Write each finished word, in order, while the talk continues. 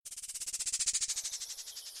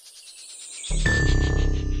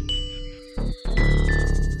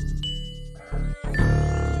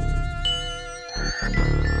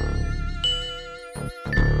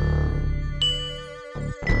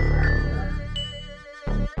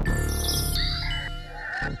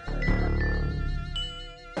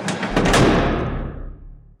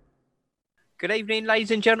Good evening,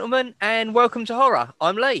 ladies and gentlemen, and welcome to Horror.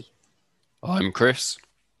 I'm Lee. I'm Chris.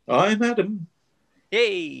 I'm Adam.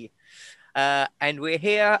 Yay! And we're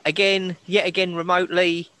here again, yet again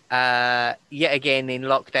remotely, yet again in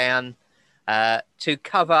lockdown, to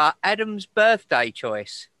cover Adam's birthday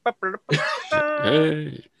choice.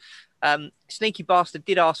 Hey. Sneaky bastard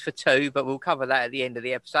did ask for two, but we'll cover that at the end of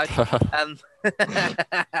the episode.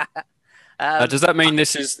 Does that mean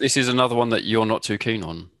this is another one that you're not too keen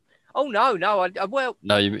on? Oh no! Well,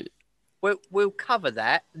 No, we'll cover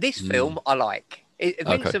that. This film I like.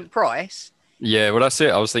 Vincent Price. Yeah, well, that's it.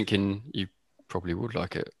 I was thinking you probably would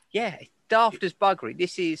like it. Yeah, daft as buggery.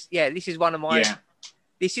 This is one of my. Yeah.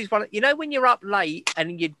 This is one. You know when you're up late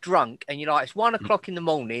and you're drunk and you're like, it's 1 o'clock in the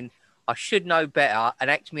morning. I should know better and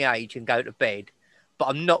act my age and go to bed, but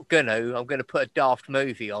I'm not gonna. I'm gonna put a daft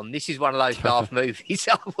movie on. This is one of those daft movies.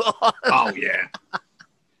 Oh yeah.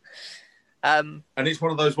 And it's one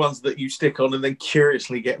of those ones that you stick on and then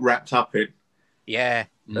curiously get wrapped up in yeah.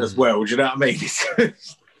 as well. Do you know what I mean?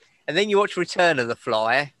 And then you watch Return of the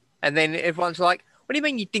Fly, and then everyone's like, "What do you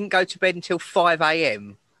mean you didn't go to bed until 5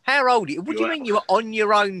 a.m.? How old are you? What do you mean you were on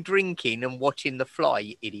your own drinking and watching The Fly,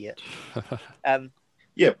 you idiot?"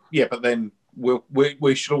 Yeah, but then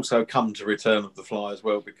we should also come to Return of the Fly as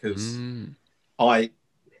well, because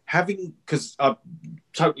because I'm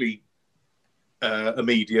totally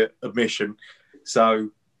immediate admission. So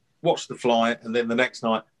watched The Fly, and then the next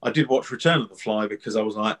night I did watch Return of the Fly because I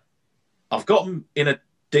was like, I've got them in a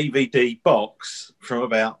DVD box from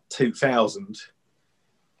about 2000,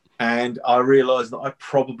 and I realised that I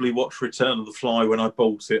probably watched Return of the Fly when I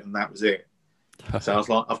bought it, and that was it. So I was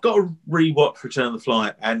like, I've got to re-watch Return of the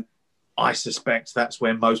Fly, and I suspect that's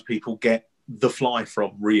where most people get The Fly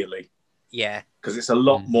from, really. Yeah. Because it's a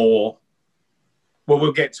lot more... Well,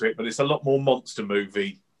 we'll get to it, but it's a lot more monster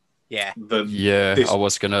movie than this I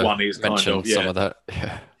was going to mention some of that.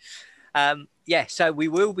 Yeah. So we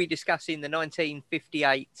will be discussing the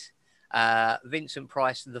 1958 Vincent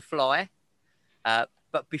Price The Fly.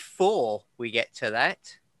 But before we get to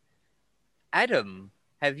that, Adam,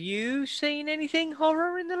 have you seen anything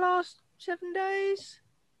horror in the last 7 days?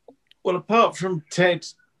 Well, apart from Ted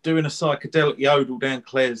doing a psychedelic yodel down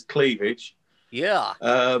Claire's cleavage. Yeah.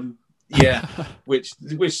 Yeah, which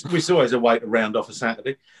is always a way to round off a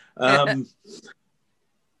Saturday.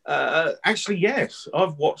 Actually, yes,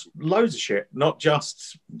 I've watched loads of shit, not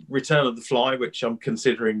just Return of the Fly, which I'm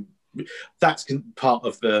considering that's part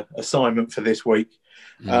of the assignment for this week.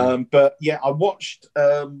 But yeah, I watched.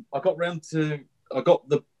 I got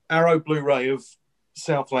the Arrow Blu-ray of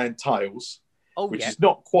Southland Tales, which is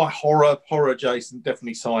not quite horror adjacent,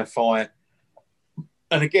 definitely sci-fi,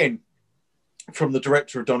 and again, from the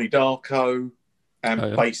director of Donnie Darko,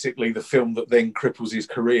 and basically the film that then cripples his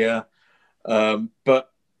career.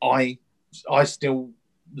 But I still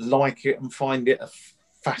like it and find it a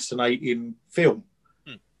fascinating film.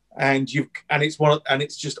 And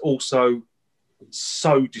it's just also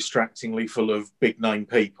so distractingly full of big name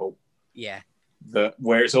people. Yeah.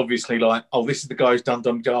 Where it's obviously like, oh, this is the guy who's done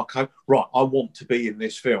Donnie Darko. Right, I want to be in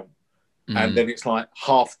this film. And then it's like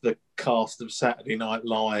half the cast of Saturday Night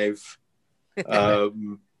Live, the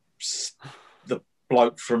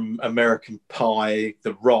bloke from American Pie,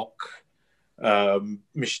 The Rock,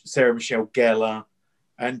 Sarah Michelle Gellar,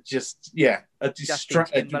 and just Justin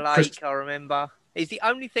Timberlake. I remember. It's the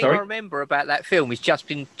only thing I remember about that film is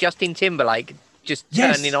Justin Timberlake just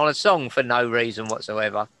turning on a song for no reason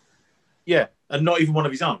whatsoever. Yeah, and not even one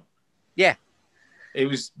of his own. Yeah, it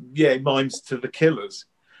was mimes to The Killers.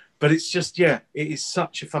 But it's just, it is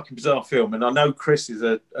such a fucking bizarre film. And I know Chris is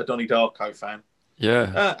a Donnie Darko fan.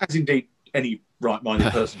 Yeah. As indeed any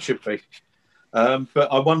right-minded person should be.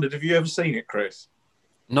 But I wondered, have you ever seen it, Chris?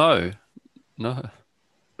 No. Like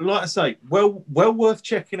I say, well worth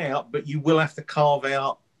checking out, but you will have to carve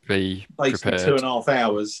out basically prepared. 2.5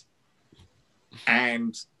 hours.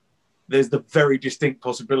 And there's the very distinct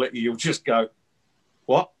possibility you'll just go,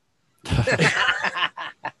 what?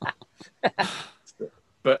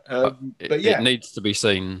 But yeah, it needs to be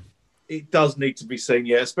seen. It does need to be seen,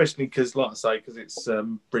 yeah, especially because, like I say, because it's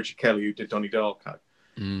Bridget Kelly who did Donnie Darko,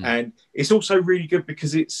 and it's also really good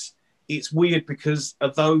because it's weird because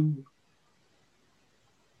although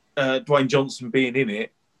Dwayne Johnson being in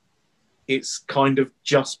it, it's kind of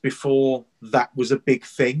just before that was a big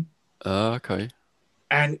thing. Okay.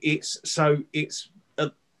 And it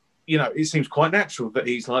seems quite natural that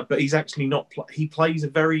he's like, but he's actually not. He plays a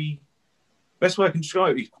very best way I can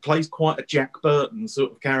describe it, he plays quite a Jack Burton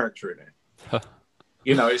sort of character in it.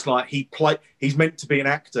 It's like he's meant to be an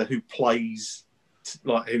actor who plays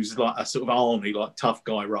who's like a sort of Arnie, like tough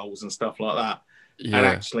guy roles and stuff like that. Yeah. And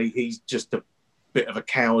actually he's just a bit of a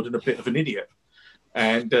coward and a bit of an idiot.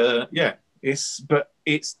 And it's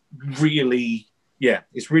really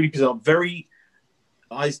bizarre.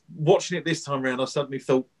 Watching it this time around, I suddenly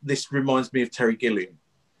thought this reminds me of Terry Gilliam,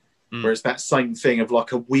 where it's that same thing of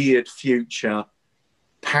like a weird future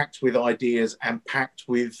packed with ideas and packed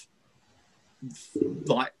with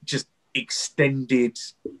like just extended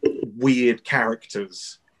weird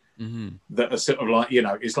characters that are sort of like,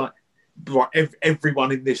 it's like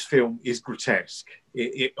everyone in this film is grotesque,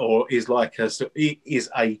 or is like it is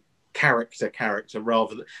a character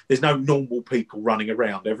rather than, there's no normal people running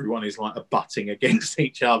around. Everyone is like abutting against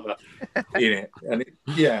each other in it, and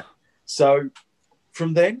so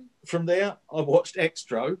from there I watched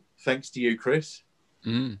Extro, thanks to you, Chris,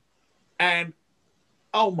 and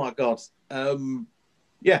oh my god,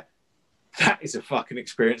 that is a fucking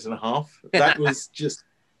experience and a half. That was just,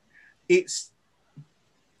 it's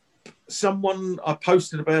someone, I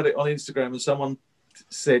posted about it on Instagram and someone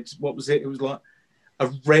said, what was it? It was like a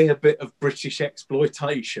rare bit of British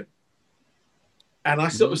exploitation. And I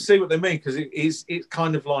sort of see what they mean, because it's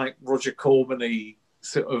kind of like Roger Corman-y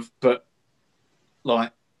sort of, but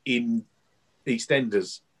like in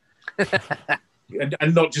EastEnders.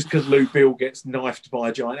 and not just because Lou Bill gets knifed by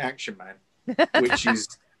a giant action man, which is,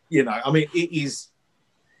 I mean,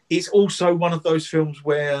 it's also one of those films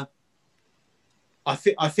where I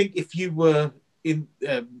think if you were in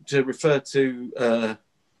to refer to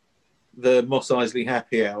the Mos Eisley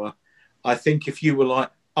Happy Hour, I think if you were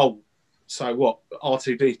like, oh, so what,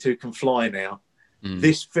 R2D2 can fly now,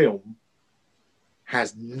 this film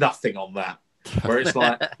has nothing on that. Where it's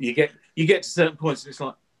like you get to certain points and it's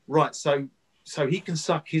like, right, so he can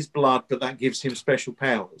suck his blood, but that gives him special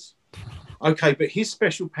powers. Okay, but his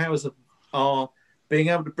special powers are being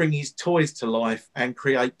able to bring his toys to life and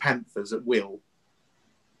create panthers at will.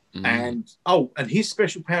 And his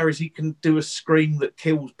special power is he can do a scream that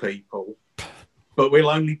kills people, but we'll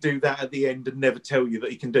only do that at the end and never tell you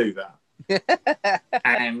that he can do that.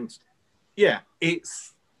 And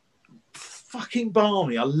it's fucking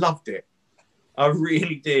balmy. I loved it. I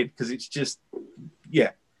really did, because it's just,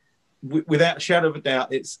 without a shadow of a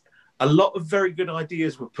doubt, it's a lot of very good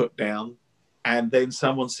ideas were put down, and then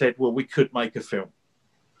someone said, well, we could make a film.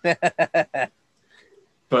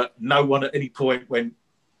 But no one at any point went,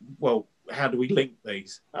 well, how do we link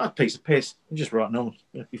these? A piece of piss. I'm just writing on.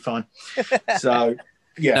 It'll be fine. So,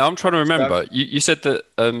 yeah. Now I'm trying to remember. You said that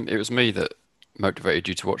it was me that motivated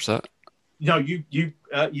you to watch that. No, you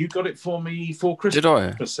got it for me for Christmas. Did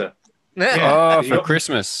I? Sir. Yeah, for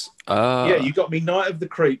Christmas. Yeah, you got me Night of the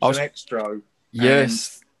Creeps and Extro.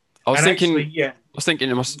 Yes. I was thinking. Actually, I was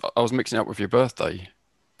thinking I was mixing it up with your birthday,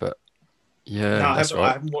 but yeah, no, that's right.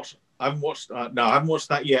 I haven't watched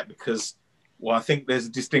that yet, because I think there's a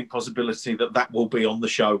distinct possibility that will be on the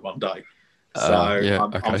show one day. So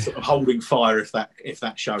I'm sort of holding fire if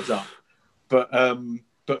that shows up. But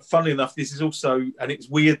funnily enough, this is also, and it's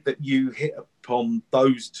weird that you hit upon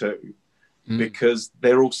those two, because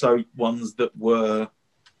they're also ones that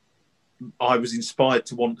I was inspired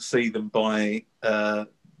to want to see them by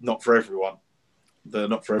Not For Everyone, the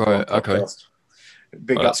Not For Everyone podcast.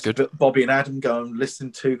 Big ups to Bobby and Adam, go and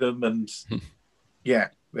listen to them, and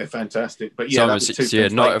they're fantastic. But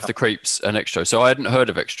Night of the Creeps and Extro. So I hadn't heard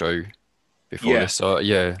of Extro before this. So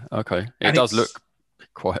okay. It does look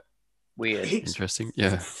quite weird. Interesting.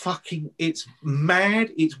 Yeah. It's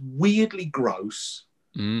mad. It's weirdly gross.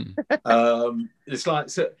 It's like,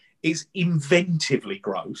 it's inventively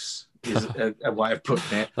gross is a way of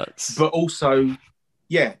putting it. But also,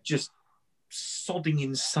 just sodding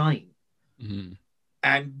insane.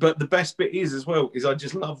 But the best bit is I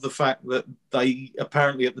just love the fact that they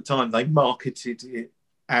apparently at the time they marketed it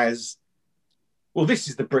as, well, this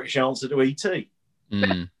is the British answer to E.T.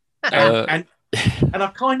 And I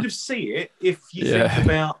kind of see it if you think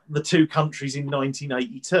about the two countries in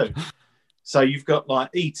 1982. So you've got like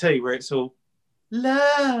E.T. where it's all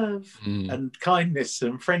love and kindness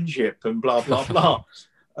and friendship and blah blah blah,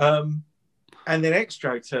 and then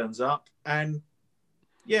Extro turns up and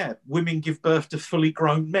women give birth to fully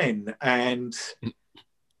grown men, and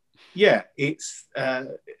it's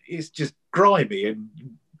just grimy and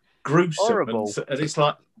gruesome, and it's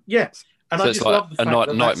like and so I just love the fact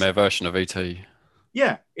that nightmare version of ET.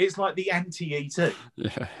 Yeah, it's like the anti-ET.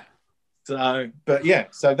 Yeah. So, but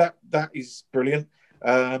so that is brilliant.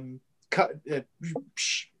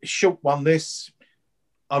 Short one. This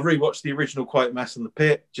I rewatched the original Quatermass and the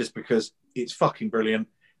Pit just because it's fucking brilliant,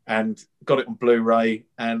 and got it on Blu-ray.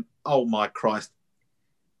 And oh my Christ,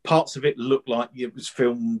 parts of it look like it was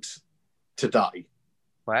filmed today.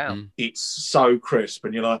 Wow, it's so crisp,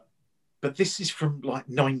 and you're like, but this is from like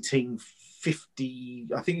 19 50.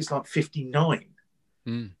 I think it's like 59.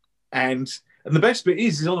 Mm. And the best bit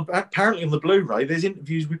is apparently on the Blu-ray, there's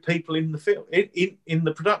interviews with people in the film in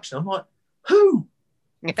the production. I'm like, who?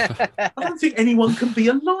 I don't think anyone can be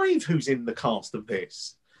alive who's in the cast of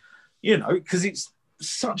this, because it's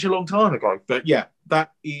such a long time ago. But yeah,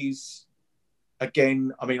 that is,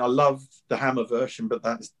 again, I mean, I love the Hammer version, but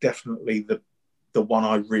that's definitely the one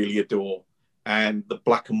I really adore. And the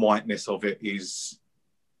black and whiteness of it is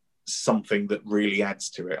something that really adds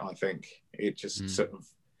to it, I think. It just sort of,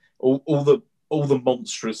 all the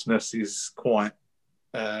monstrousness is quite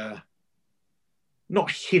not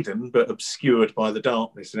hidden, but obscured by the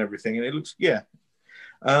darkness and everything. And it looks,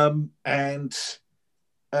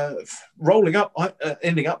 rolling up,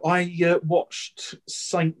 ending up, I watched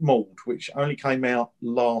Saint Maud, which only came out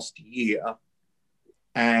last year.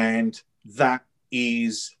 And that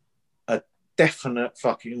is a definite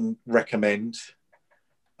fucking recommend.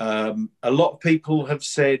 A lot of people have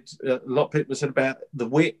said about The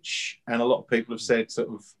Witch, and a lot of people have said sort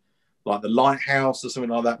of like The Lighthouse or something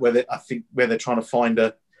like that, where they're trying to find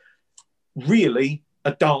a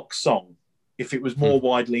dark song. If it was more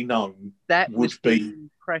widely known, that would was be the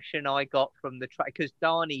impression I got from the track, because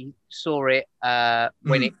Darnie saw it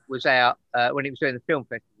when it was out, when it was doing the film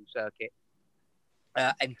festival circuit,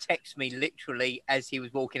 and texted me literally as he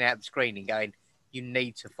was walking out of the screening, going, "You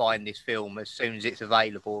need to find this film as soon as it's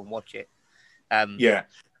available and watch it."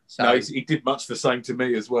 So no, he did much the same to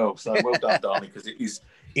me as well. So well done, Darnie, because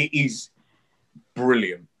it is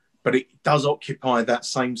brilliant. But it does occupy that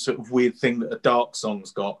same sort of weird thing that a dark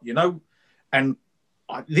song's got, And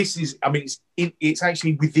it's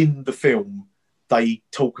actually within the film they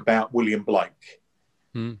talk about William Blake,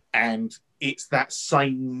 and it's that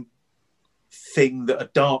same thing that a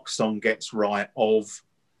dark song gets right of,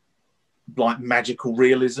 like, magical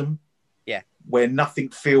realism, where nothing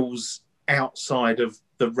feels outside of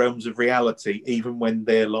the realms of reality, even when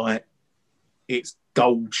they're like, it's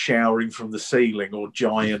gold showering from the ceiling, or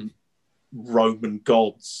giant Roman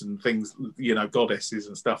gods and things, goddesses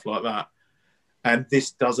and stuff like that. And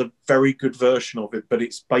this does a very good version of it, but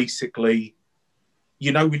it's basically,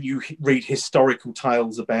 when you read historical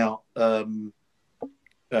tales about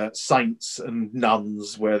saints and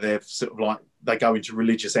nuns, where they're sort of like, they go into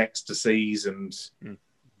religious ecstasies and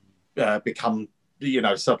become,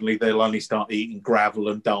 suddenly they'll only start eating gravel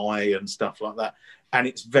and die and stuff like that. And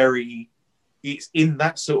it's in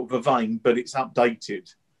that sort of a vein, but it's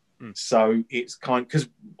updated. So it's because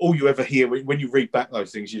all you ever hear when you read back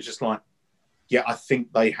those things, you're just like, yeah, I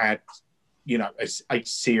think they had, a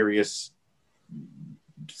serious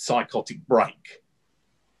psychotic break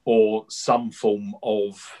or some form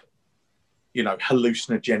of,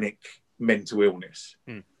 hallucinogenic mental illness.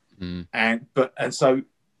 And so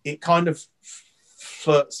it kind of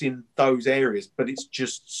flirts in those areas, but it's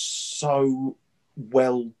just so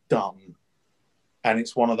well done. And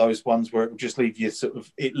it's one of those ones where it will just leave you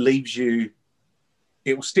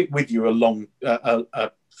it will stick with you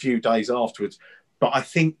a few days afterwards. But I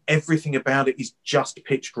think everything about it is just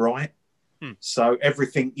pitched right. So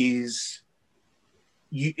everything is,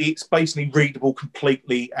 it's basically readable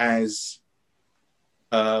completely as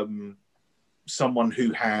someone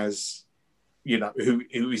who has, who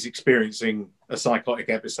is experiencing a psychotic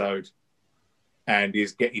episode and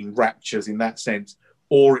is getting raptures in that sense.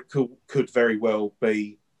 Or it could very well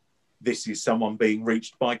be, this is someone being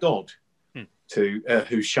reached by God,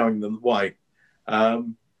 who's showing them the way.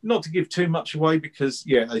 Not to give too much away, because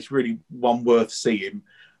it's really one worth seeing.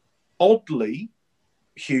 Oddly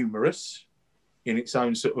humorous in its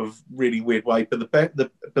own sort of really weird way, but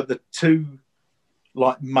the two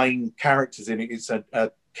like main characters in it, it's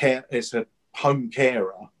a home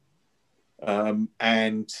carer, and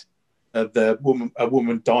a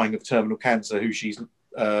woman dying of terminal cancer who she's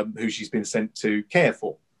been sent to care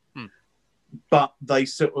for. But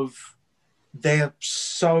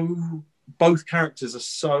both characters are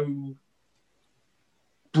so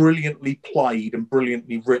brilliantly played and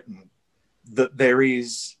brilliantly written that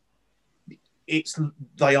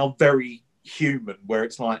they are very human, where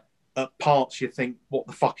it's like, at parts you think, what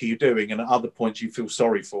the fuck are you doing? And at other points you feel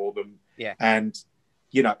sorry for them. And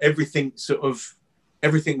everything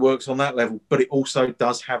works on that level, but it also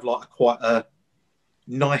does have like quite a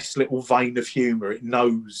nice little vein of humor. It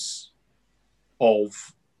knows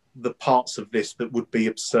of the parts of this that would be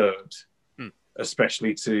absurd,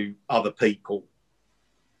 especially to other people.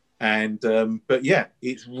 And but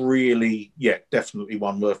it's really definitely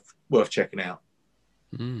one worth checking out.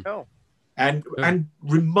 Cool. And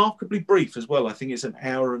remarkably brief as well. I think it's an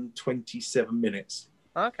hour and 27 minutes.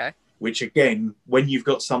 Okay. which again, when you've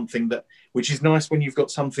got something which is nice when you've got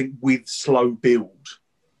something with slow build,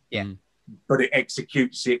 Yeah. but it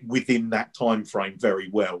executes it within that time frame very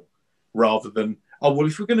well, rather than, oh, well,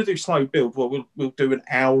 if we're going to do slow build, well, we'll do an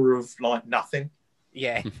hour of like nothing.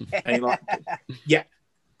 Yeah. And you're like, yeah,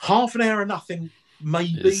 half an hour of nothing,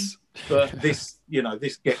 maybe, but this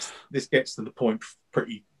gets to the point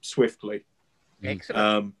pretty swiftly.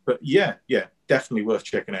 Excellent. But yeah, definitely worth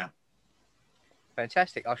checking out.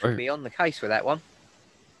 Fantastic. I should be on the case with that one.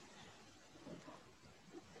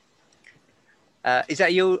 Is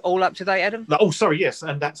that you all up to date, Adam? Oh, sorry, yes,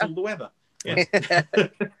 and that's all the weather. Yes.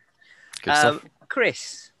 Good stuff.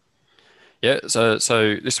 Chris. Yeah, so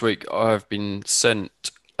this week I've been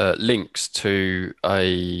sent links to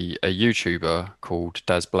a YouTuber called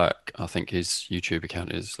Daz Black. I think his YouTube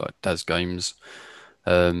account is like Daz Games,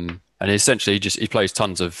 and essentially he plays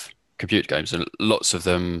tons of computer games, and lots of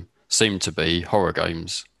them seem to be horror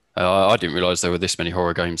games. I didn't realise there were this many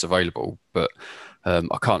horror games available, but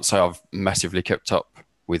I can't say I've massively kept up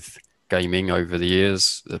with gaming over the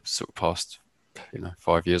years, the sort of past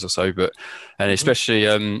 5 years or so. But especially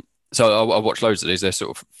so I watch loads of these. They're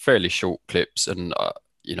sort of fairly short clips, and I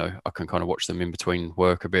can kind of watch them in between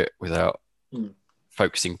work a bit without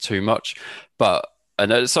focusing too much.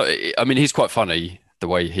 And so I mean, he's quite funny the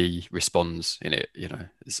way he responds in it.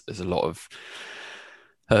 There's a lot of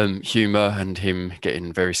humor and him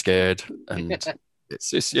getting very scared, and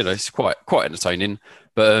it's quite entertaining.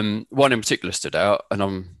 But one in particular stood out, and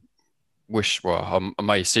I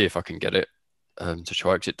may see if I can get it to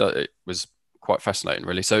try, because it was quite fascinating,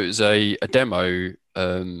 really. So it was a demo.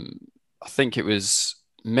 I think it was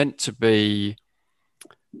meant to be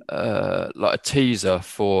like a teaser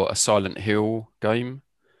for a Silent Hill game,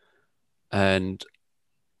 and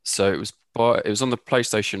so it was on the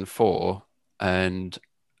PlayStation 4, and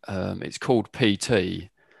it's called PT.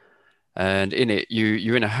 And in it,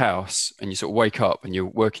 you're in a house, and you sort of wake up, and you're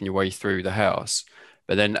working your way through the house.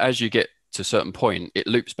 But then, as you get to a certain point, it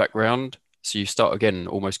loops back round, so you start again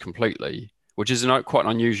almost completely, which is quite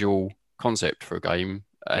an unusual concept for a game,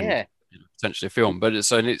 and potentially a film. But it's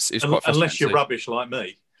quite fascinating. Unless you're rubbish like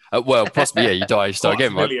me. Well, possibly, you die, you start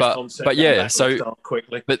again, right? But yeah, so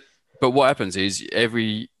quickly. But what happens is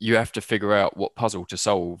you have to figure out what puzzle to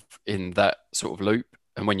solve in that sort of loop,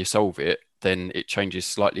 and when you solve it, then it changes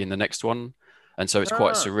slightly in the next one. And so it's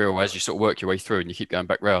quite surreal as you sort of work your way through, and you keep going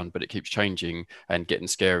back round, but it keeps changing and getting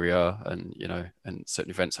scarier, and and certain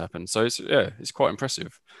events happen. So it's quite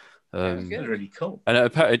impressive. That's really cool. And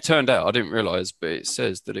it turned out, I didn't realise, but it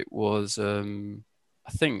says that it was I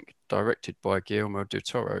think directed by Guillermo del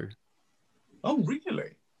Toro. Oh,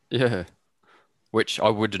 really? Yeah. Which I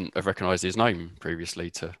wouldn't have recognised his name previously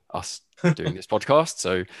to us doing this podcast.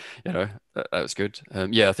 So, that was good.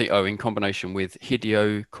 I think, in combination with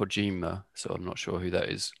Hideo Kojima. So I'm not sure who that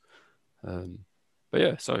is. But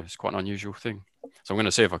yeah, so it's quite an unusual thing. So I'm going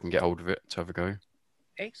to see if I can get hold of it to have a go.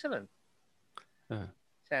 Excellent. Yeah.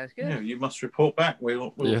 Sounds good. Yeah, you must report back.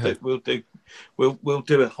 We'll do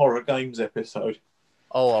a horror games episode.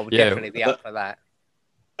 Oh, I would definitely be up for that.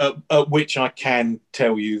 At which I can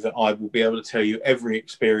tell you that I will be able to tell you every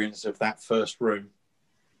experience of that first room,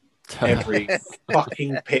 every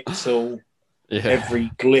fucking pixel, every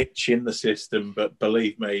glitch in the system. But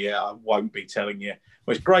believe me, I won't be telling you.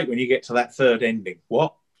 Well, it's great when you get to that third ending.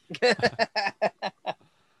 What?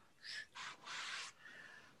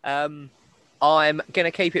 I'm going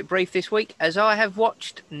to keep it brief this week, as I have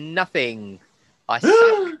watched nothing. I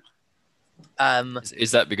suck.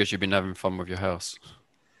 Is that because you've been having fun with your house?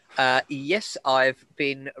 Yes, I've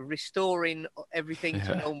been restoring everything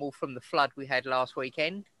to normal from the flood we had last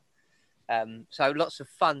weekend. So lots of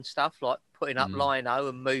fun stuff, like putting up lino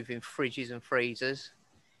and moving fridges and freezers.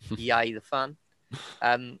 Yay, the fun.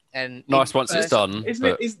 And nice once it's done.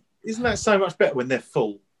 Isn't that so much better when they're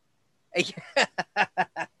full?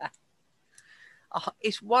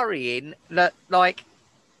 It's worrying that, I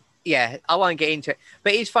won't get into it.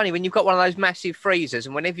 But it's funny when you've got one of those massive freezers,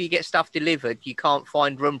 and whenever you get stuff delivered, you can't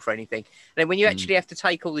find room for anything. And then when you actually have to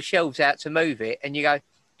take all the shelves out to move it, and you go,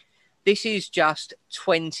 this is just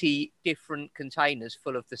 20 different containers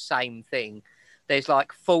full of the same thing. There's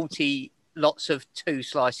 40 lots of 2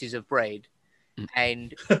 slices of bread.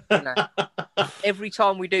 And every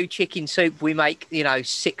time we do chicken soup, we make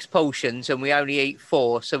 6 portions, and we only eat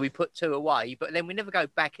 4, so we put 2 away. But then we never go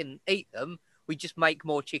back and eat them. We just make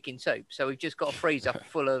more chicken soup. So we've just got a freezer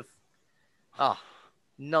full of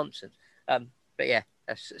nonsense. But yeah,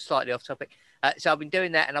 that's slightly off topic. So I've been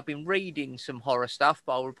doing that, and I've been reading some horror stuff,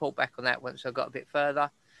 but I'll report back on that once I've got a bit further.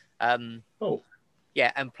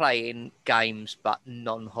 Yeah, and playing games, but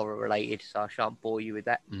non-horror related, so I shan't bore you with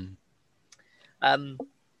that.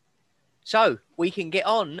 So we can get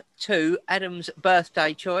on to Adam's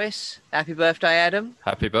birthday choice. Happy birthday, Adam.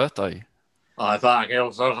 Happy birthday. I thank you,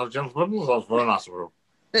 sir, gentlemen. That's very nice of you.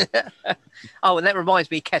 Oh, and that reminds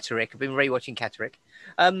me, Catterick. I've been rewatching Catterick.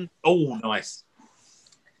 Oh, nice.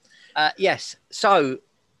 Yes. So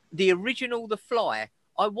the original The Fly.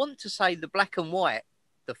 I want to say the black and white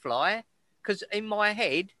The Fly, because in my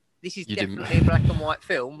head, this is definitely a black and white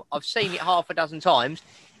film. I've seen it half a dozen times.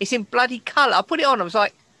 It's in bloody colour. I put it on. I was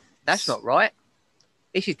like, that's not right.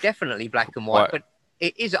 This is definitely black and white, but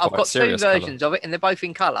it is. I've got two versions of it, and they're both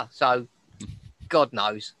in colour. So, God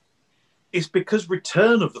knows. It's because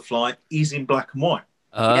Return of the Fly is in black and white.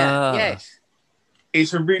 Yeah, yes.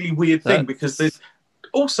 It's a really weird thing because there's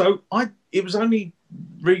also it was only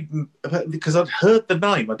reading about, because I'd heard the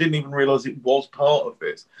name. I didn't even realise it was part of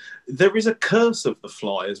this. There is a Curse of the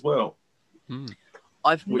Fly as well.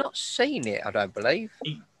 I've not seen it, I don't believe.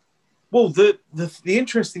 Well, the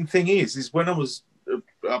interesting thing is when I was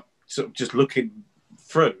sort of just looking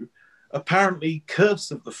through, apparently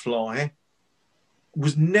Curse of the Fly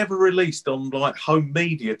was never released on like home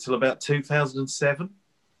media till about 2007.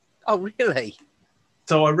 Oh, really?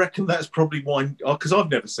 So I reckon that's probably why, because I've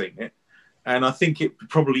never seen it, and I think it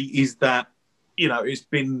probably is that, you know, it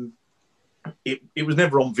was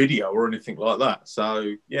never on video or anything like that.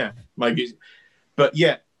 So yeah, maybe, but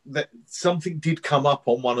yeah, that something did come up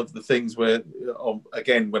on one of the things where,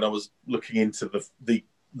 again, when I was looking into the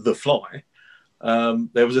Fly,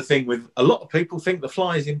 there was a thing with a lot of people think The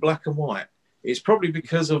Fly is in black and white. It's probably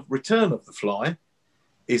because of Return of the Fly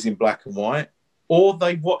is in black and white, or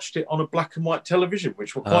they watched it on a black and white television,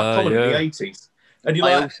 which were quite common in the 80s. And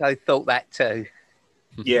I also thought that too.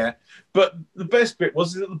 Yeah, but the best bit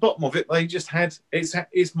was at the bottom of it, they just had,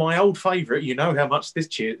 it's my old favourite, you know how much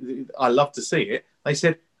I love to see it. They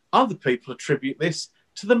said, other people attribute this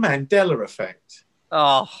to the Mandela effect.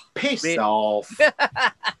 Oh, piss off.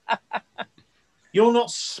 You're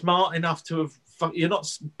not smart enough to have, you're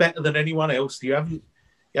not better than anyone else. You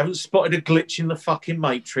haven't spotted a glitch in the fucking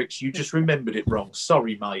Matrix. You just remembered it wrong.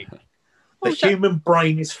 Sorry, mate. The human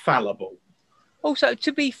brain is fallible. Also,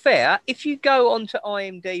 to be fair, if you go onto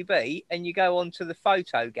IMDb and you go onto the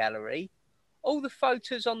photo gallery, all the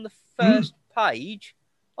photos on the first page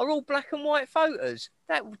are all black and white photos.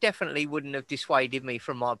 That definitely wouldn't have dissuaded me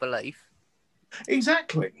from my belief.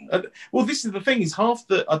 Exactly. Well, this is the thing, is half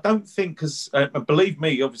the, I don't think, because, believe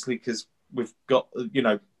me, obviously, because we've got, you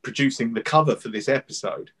know, producing the cover for this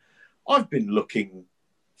episode, I've been looking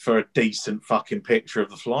for a decent fucking picture of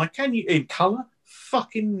The Fly. Can you, in colour?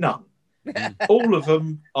 Fucking none. All of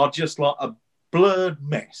them are just like a blurred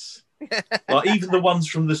mess. Like even the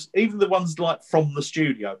ones like from the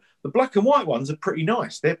studio. The black and white ones are pretty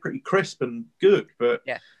nice. They're pretty crisp and good. But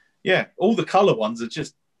yeah, all the colour ones are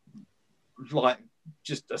just like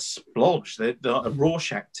just a splodge. They're like a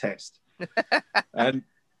Rorschach test. And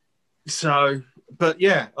so, but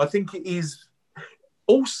yeah, I think it is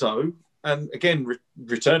also, and again,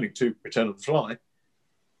 returning to Return of the Fly,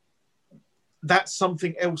 that's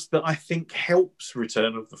something else that I think helps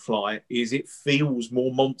Return of the Fly, is it feels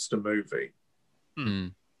more monster movie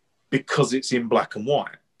because it's in black and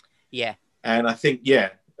white. Yeah. And I think,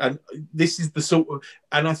 and this is the sort of,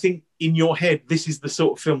 and I think in your head, this is the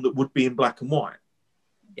sort of film that would be in black and white.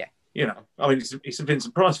 Yeah. You know, I mean, it's a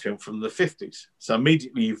Vincent Price film from the 50s. So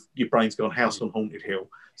immediately your brain's gone House on Haunted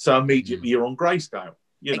Hill. So immediately you're on Grayscale.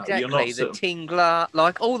 You know, exactly, you're not the Tingler,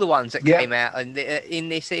 like all the ones that came out and in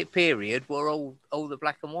this period were all the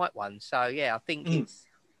black and white ones. So yeah, I think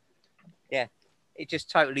it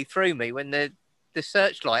just totally threw me when the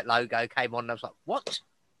Searchlight logo came on. And I was like, what?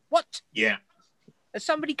 Yeah. Has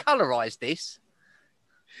somebody colorized this?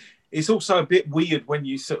 It's also a bit weird when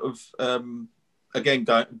you sort of, again,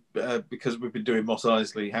 because we've been doing Mos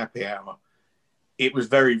Eisley Happy Hour, it was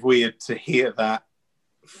very weird to hear that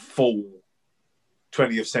full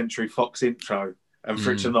 20th Century Fox intro and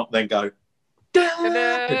for it to not then go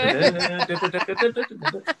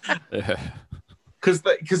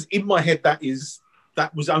because in my head that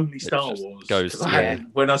was only Star Wars.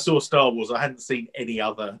 When I saw Star Wars, I hadn't seen any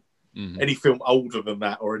other any film older than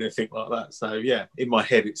that or anything like that. So yeah, in my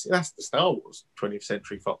head that's the Star Wars 20th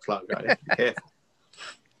Century Fox logo. You have to be careful.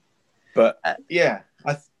 But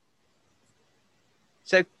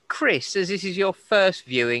so Chris, as this is your first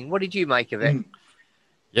viewing, what did you make of it?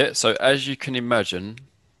 Yeah, so as you can imagine,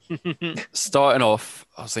 starting off,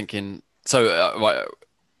 I was thinking, the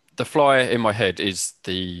Fly in my head is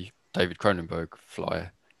the David Cronenberg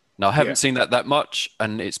Fly. Now, I haven't seen that much,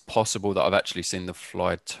 and it's possible that I've actually seen the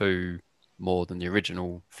Fly 2 more than the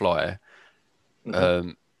original Fly.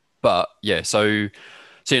 But yeah, so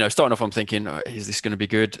So, starting off, I'm thinking, is this going to be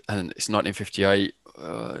good? And it's 1958.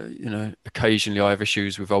 Occasionally I have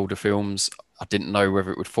issues with older films. I didn't know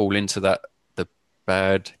whether it would fall into the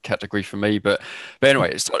bad category for me, but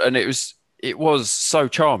anyway, it was so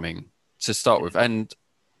charming to start with, and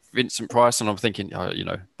Vincent Price, and I'm thinking,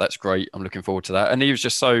 that's great. I'm looking forward to that, and he's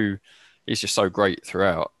just so great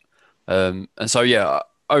throughout. And so yeah,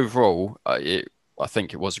 overall, I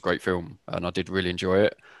think it was a great film, and I did really enjoy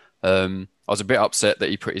it. I was a bit upset that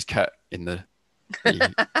he put his cat in the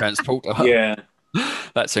transporter. Yeah.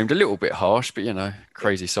 That seemed a little bit harsh, but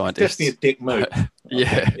crazy scientists. Definitely a dick move.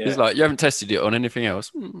 Yeah, it's like you haven't tested it on anything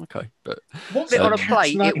else. Okay, but What's Put it on a cat's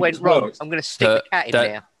plate, name it went as well? wrong. I'm going to stick the cat in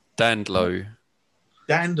there. Dandlo.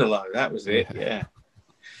 Dandelo, that was it. Yeah.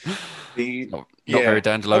 Not very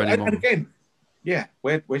Dandelo anymore. And again,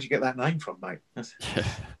 where'd you get that name from, mate?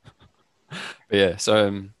 Yeah.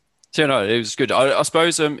 So it was good. I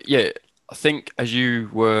suppose. I think as you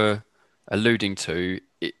were alluding to,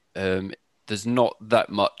 it there's not that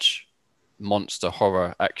much monster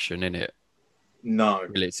horror action in it. No.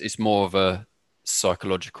 Really, it's more of a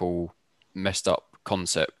psychological messed up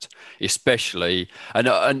concept, especially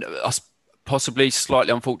and possibly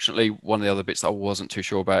slightly unfortunately one of the other bits that I wasn't too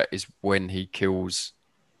sure about is when he kills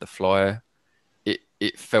the flyer.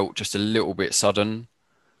 It felt just a little bit sudden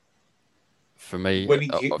for me. When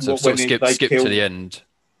skip to the end.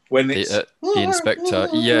 When it's the inspector,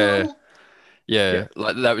 yeah,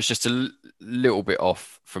 like that was just a little bit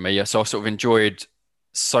off for me. So I sort of enjoyed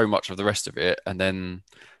so much of the rest of it, and then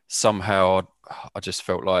somehow I just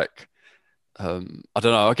felt like I don't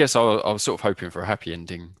know. I guess I was sort of hoping for a happy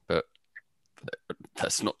ending, but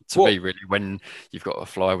that's not to be really when you've got a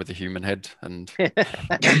fly with a human head. And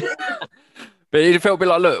but it felt a bit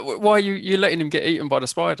like, look, why are you letting him get eaten by the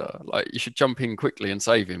spider? Like you should jump in quickly and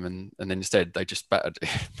save him, and then instead they just battered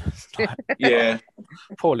him. yeah,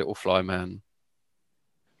 poor little fly man.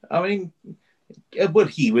 I mean, but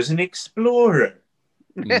he was an explorer.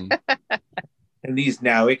 Mm. And he's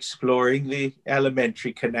now exploring the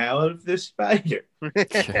alimentary canal of the spider.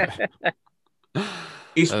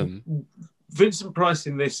 Is Vincent Price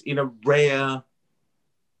in this in a rare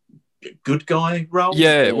good guy role?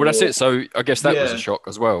 Yeah, well, that's it. So I guess that was a shock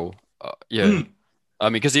as well. I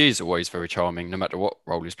mean, because he is always very charming, no matter what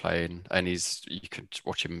role he's playing, and you could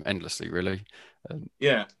watch him endlessly, really.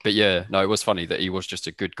 But yeah, no, it was funny that he was just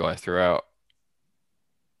a good guy throughout.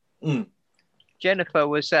 Jennifer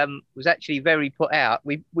was actually very put out.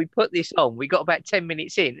 We put this on. We got about 10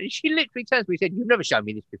 minutes in, and she literally turns to me and said, "You've never shown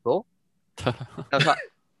me this before." I was like,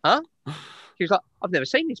 "Huh?" She was like, "I've never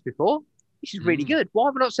seen this before. This is really good. Why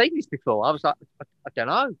have I not seen this before?" I was like, I don't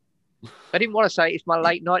know. I didn't want to say it's my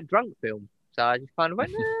late night drunk film, so I just kind of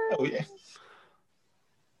went, "No." Oh yeah.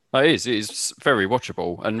 It is very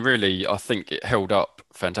watchable, and really, I think it held up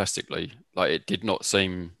fantastically. Like it did not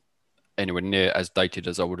seem anywhere near as dated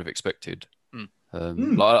as I would have expected.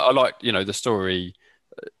 I like, the story.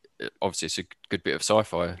 Obviously, it's a good bit of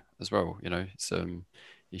sci-fi as well. It's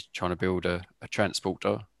he's trying to build a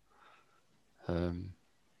transporter.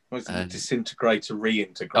 Disintegrator,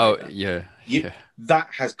 reintegrator. Oh yeah, That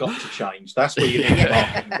has got to change. That's where you need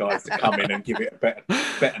marketing guys to come in and give it a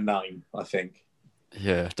better name, I think.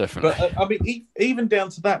 Yeah, definitely. But I mean, even down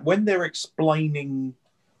to that, when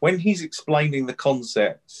he's explaining the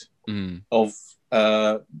concept of,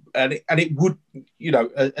 and it would,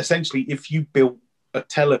 essentially, if you built a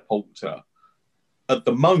teleporter, at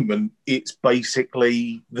the moment, it's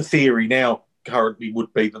basically the theory now currently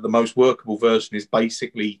would be that the most workable version is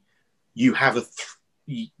basically you have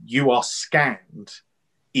you are scanned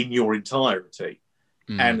in your entirety,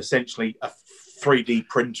 and essentially a 3D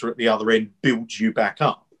printer at the other end builds you back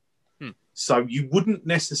up. So you wouldn't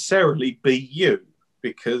necessarily be you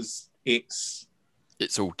because it's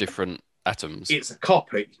all different atoms. It's a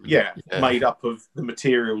copy, made up of the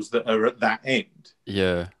materials that are at that end.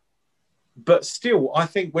 Yeah. But still, I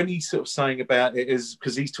think when he's sort of saying about it is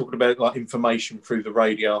because he's talking about like information through the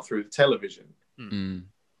radio, through the television.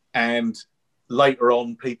 And later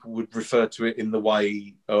on, people would refer to it in the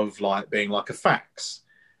way of like being like a fax.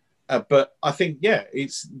 But I think,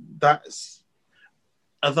 that's...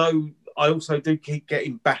 Although I also do keep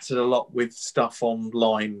getting battered a lot with stuff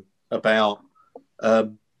online about...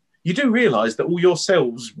 you do realise that all your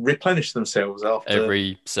cells replenish themselves after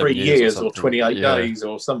every 3 years or 28 days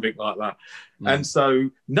or something like that. And so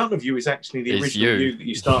none of you is actually the original you that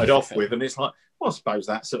you started off with. And it's like, well, I suppose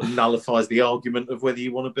that sort of nullifies the argument of whether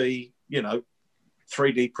you want to be,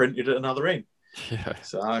 3D printed at another end. Yeah.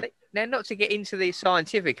 So... Now, not to get into the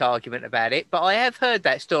scientific argument about it, but I have heard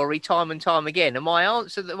that story time and time again. And my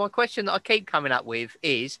question that I keep coming up with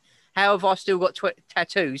is, how have I still got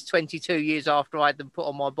tattoos 22 years after I had them put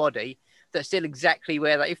on my body that's still exactly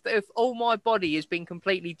where they... If all my body has been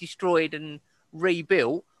completely destroyed and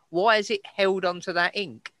rebuilt, why is it held onto that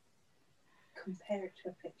ink? Compare it to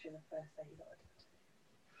a picture of the first day you got a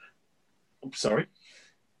tattoo. I'm sorry.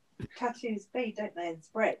 Tattoos fade, don't they, and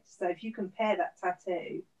spread. So if you compare that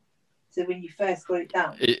tattoo to when you first got it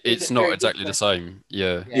done, It's look not very exactly different. the same.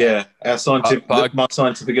 Yeah. Yeah, our scientific, But my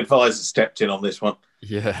scientific advisor stepped in on this one.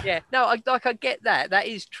 Yeah. Yeah, no, I get that. That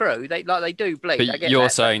is true. They do bleed. I But get you're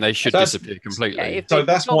that, saying they should That's- disappear completely. Yeah, if- So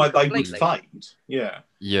that's gone why they would completely. fade. Yeah.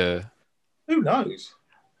 Yeah. Who knows?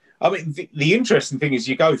 I mean, the interesting thing is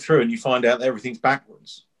you go through and you find out that everything's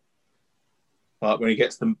backwards. Like when he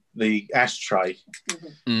gets the ashtray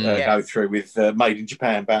Mm. go through with "Made in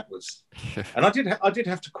Japan" backwards. And I did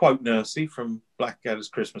have to quote Nursey from Blackadder's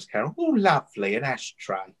Christmas Carol. Oh, lovely, an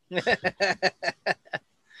ashtray.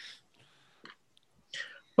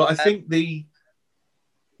 But I think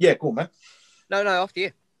yeah, go on, man. No, after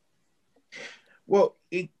you. Well,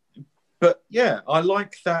 but yeah, I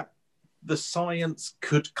like that the science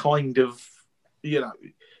could kind of,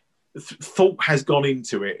 thought has gone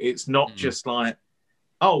into it. It's not just like,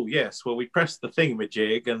 oh yes, well we press the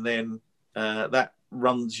thingamajig and then that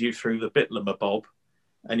runs you through the bitlimabob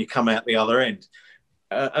and you come out the other end.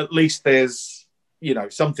 At least there's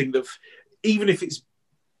something that even if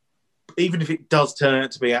it does turn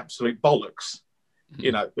out to be absolute bollocks,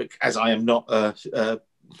 as I am not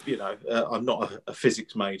I'm not a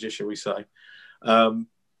physics major, shall we say. And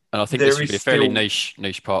I think this would be a fairly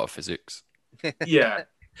niche part of physics. Yeah,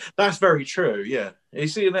 that's very true. Yeah, you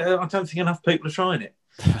see, I don't think enough people are trying it.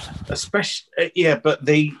 Especially, but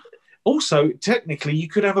also technically you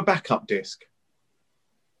could have a backup disk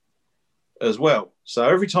as well. So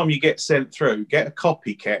every time you get sent through, get a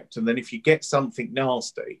copy kept, and then if you get something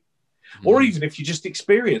nasty, or even if you just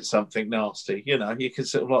experience something nasty, you can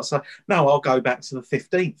sort of like say, "No, I'll go back to the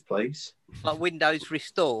 15th, please." Like Windows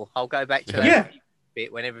Restore, I'll go back to Yeah. that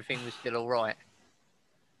bit when everything was still all right.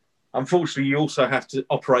 Unfortunately, you also have to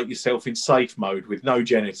operate yourself in safe mode with no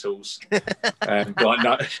genitals and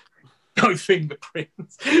no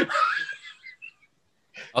fingerprints.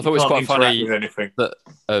 I thought it was quite funny with anything.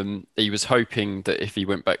 that he was hoping that if he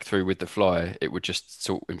went back through with the fly, it would just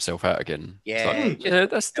sort himself out again. Yeah, It's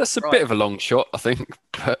like, that's a bit of a long shot, I think.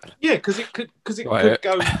 But Yeah, because it could Right.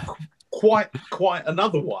 go quite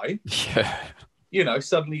another way. yeah,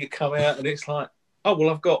 Suddenly you come out and it's like, oh well,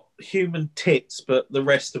 I've got human tits, but the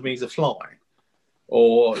rest of me's a fly,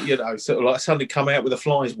 or sort of like suddenly come out with a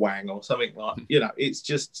fly's wang or something like. It's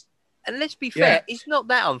just. And let's be fair, it's not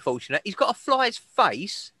that unfortunate. He's got a fly's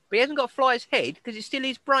face, but he hasn't got a fly's head because it's still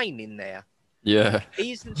his brain in there. yeah.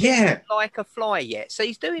 He isn't Yeah. like a fly yet, so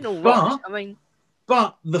he's doing all right. But- I mean,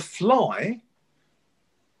 But the fly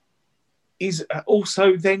is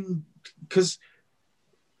also then because.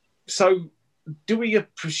 So, do we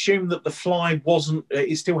presume that the fly wasn't?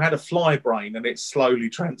 It still had a fly brain, and it's slowly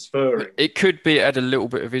transferring. It could be at a little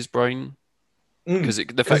bit of his brain because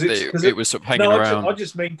the fact that it was sort of hanging around. I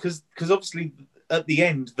just mean because obviously at the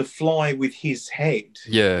end the fly with his head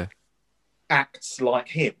Yeah. acts like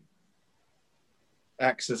him,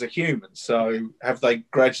 acts as a human. So have they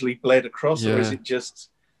gradually bled across, or is it just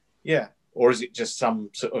or is it just some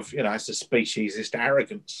sort of it's a speciesist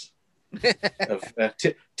arrogance of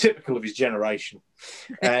typical of his generation,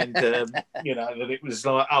 and that it was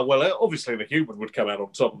like, oh well, obviously the human would come out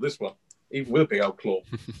on top of this one, even with a big old claw.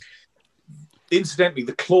 Incidentally,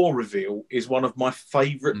 the claw reveal is one of my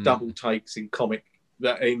favourite double takes in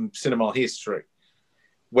cinema history.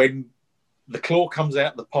 When the claw comes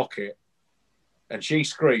out of the pocket and she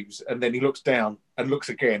screams, and then he looks down and looks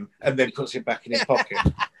again, and then puts it back in his pocket.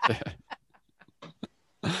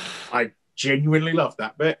 I genuinely love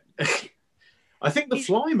that bit. I think the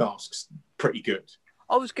fly mask's pretty good.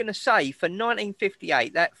 I was going to say for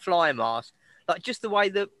 1958, that fly mask, like just the way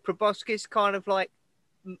that Proboscis kind of like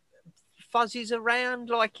fuzzes around,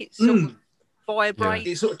 like it sort of vibrates.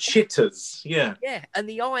 It sort of chitters, yeah. Yeah, and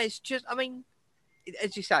the eyes just, I mean,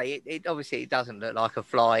 as you say, it obviously it doesn't look like a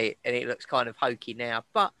fly and it looks kind of hokey now,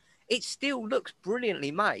 but it still looks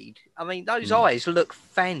brilliantly made. I mean, those eyes look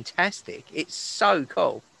fantastic. It's so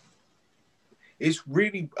cool. It's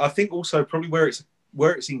really, I think also probably where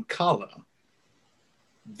it's in colour,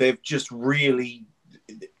 they've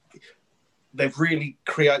really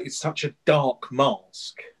created such a dark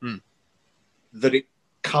mask that it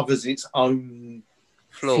covers its own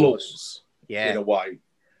flaws in a way.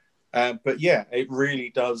 But yeah, it really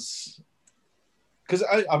does. Because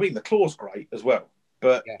I mean, the claw's great as well,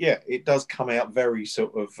 but yeah, it does come out very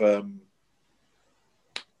sort of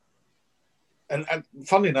and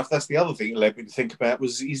funnily enough, that's the other thing it led me to think about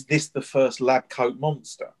was, is this the first lab coat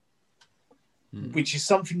monster? Which is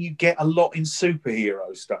something you get a lot in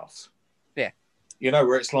superhero stuff. Yeah. You know,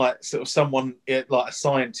 where it's like sort of someone, like a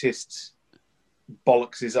scientist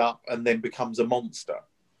bollocks is up and then becomes a monster.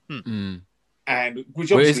 And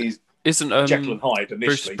which obviously isn't Jekyll and Hyde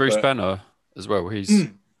initially. Bruce Banner as well. He's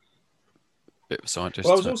a bit of a scientist.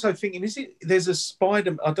 Well, I was also thinking, there's a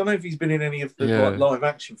Spider, I don't know if he's been in any of the like, live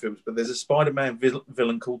action films, but there's a Spider-Man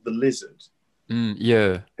villain called the Lizard.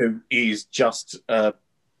 Who is just a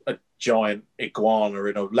giant iguana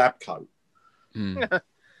in a lab coat.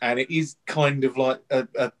 And it is kind of like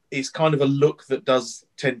it's kind of a look that does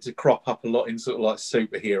tend to crop up a lot in sort of like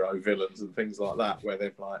superhero villains and things like that, where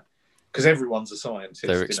they've like, because everyone's a scientist.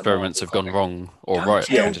 Their experiments have gone wrong or Don't right.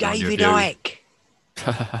 tell David Icke.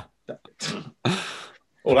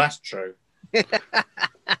 Well, that's true.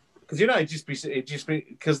 Because you know, it just be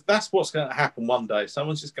because that's what's going to happen one day.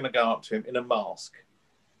 Someone's just going to go up to him in a mask,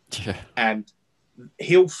 and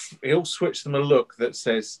he'll switch them a look that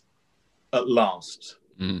says, "At last,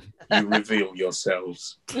 you reveal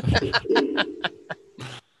yourselves."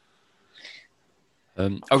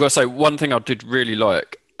 I've got to say, one thing I did really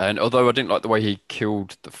like, and although I didn't like the way he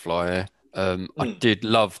killed the fly, I did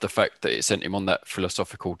love the fact that it sent him on that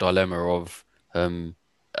philosophical dilemma of,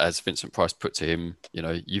 as Vincent Price put to him, you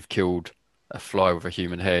know, you've killed a fly with a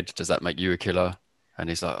human head. Does that make you a killer? And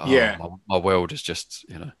he's like, my world is just,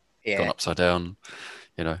 you know, gone upside down.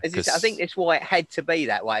 You know, I think that's why it had to be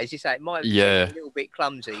that way. As you say, it might be a little bit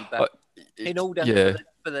clumsy, but in order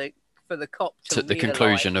for the cop to the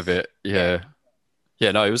conclusion of it, no,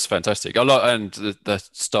 it was fantastic. I like, and the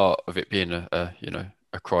start of it being a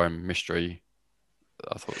crime mystery.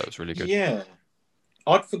 I thought that was really good. Yeah,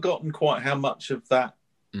 I'd forgotten quite how much of that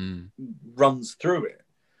runs through it.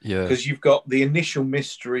 Yeah, because you've got the initial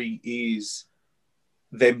mystery is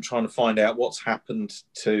them trying to find out what's happened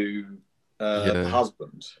to the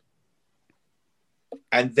husband,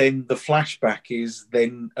 and then the flashback is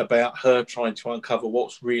then about her trying to uncover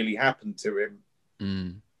what's really happened to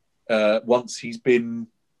him once he's been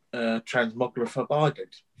transmogrified.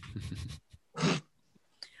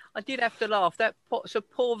 I did have to laugh. So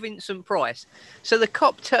poor Vincent Price. So the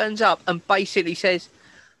cop turns up and basically says,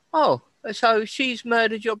 "Oh, so she's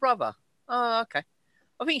murdered your brother. Oh, okay.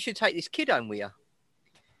 I think you should take this kid home with you."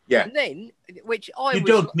 Yeah. And then, You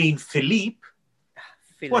don't mean Philippe?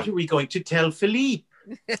 What are we going to tell Philippe?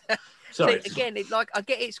 Sorry. See, again, I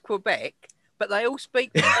get it's Quebec, but they all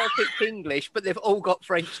speak perfect English, but they've all got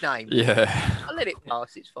French names. Yeah. I'll let it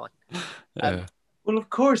pass. It's fine. Well, of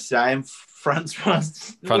course, I am Francois.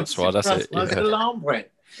 Francois, that's it.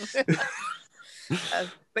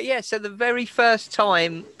 But yeah, so the very first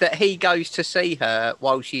time that he goes to see her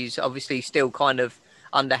while she's obviously still kind of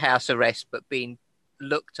under house arrest but being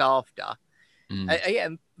looked after,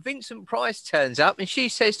 and Vincent Price turns up and she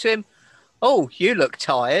says to him, "Oh, you look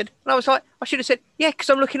tired." And I was like, I should have said, "Yeah, because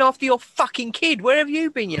I'm looking after your fucking kid. Where have you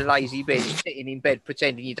been, you lazy bitch, sitting in bed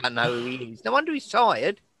pretending you don't know who he is? No wonder he's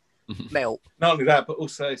tired." Melt. Not only that, but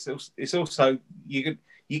also it's also you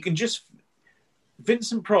can just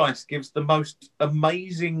Vincent Price gives the most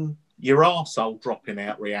amazing your arsehole dropping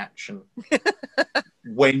out reaction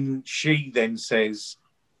when she then says,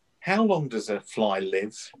 "How long does a fly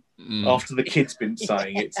live?" after the kid's been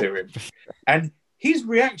saying it to him. And his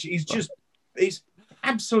reaction is just, it's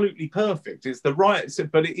absolutely perfect. It's the right,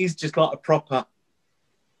 but it is just like a proper,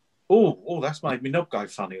 oh, that's made me not go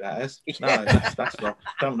funny, that is. No, that's not,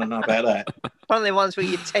 don't want to know about that. One of the ones where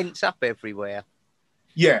you tense up everywhere.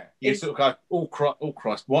 Yeah, you sort of go, oh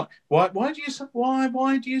Christ, why do you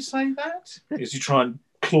say that? As you try and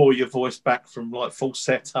claw your voice back from like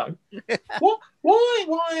falsetto. What?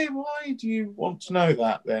 Why do you want to know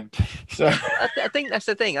that then? So I think that's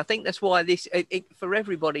the thing. I think that's why this, for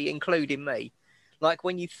everybody, including me, like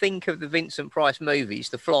when you think of the Vincent Price movies,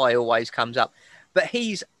 The Fly always comes up, but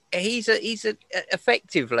he's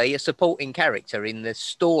effectively a supporting character in the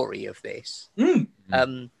story of this.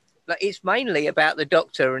 Like it's mainly about the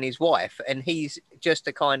doctor and his wife, and he's just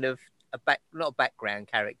a kind of not a background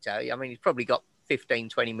character. I mean, he's probably got 15,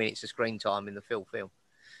 20 minutes of screen time in the film.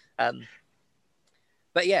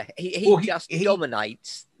 But yeah, he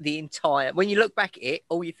dominates the entire. When you look back at it,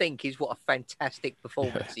 all you think is what a fantastic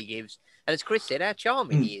performance he gives. And as Chris said, how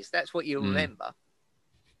charming he is. That's what you'll remember.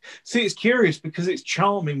 See, it's curious because it's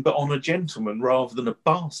charming, but on a gentleman rather than a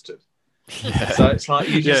bastard. Yeah. So it's like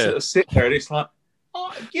you just sort of sit there and it's like,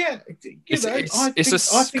 oh, yeah.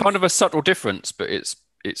 It's kind of a subtle difference, but it's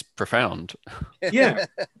profound. Yeah.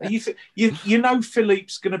 You know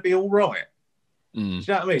Philippe's going to be all right. Do you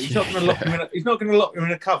know what I mean? He's not going to lock him in. He's not going to lock him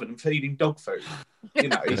in a cupboard and feed him dog food. You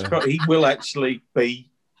know, he will actually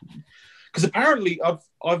be. Because apparently,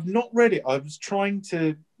 I've not read it. I was trying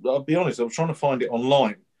to. I'll be honest. I was trying to find it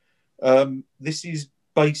online. This is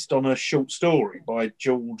based on a short story by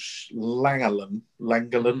George Langeland,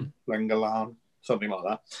 something like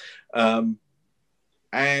that.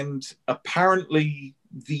 And apparently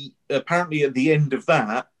at the end of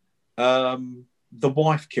that, the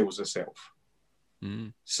wife kills herself.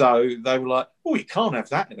 So they were like, "Oh, you can't have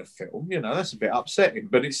that in a film. You know, that's a bit upsetting."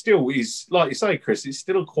 But it still is, like you say, Chris. It's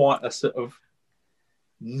still quite a sort of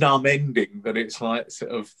numb ending. That it's like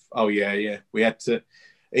sort of, "Oh yeah, we had to."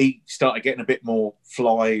 He started getting a bit more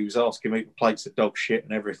fly. He was asking me for plates of dog shit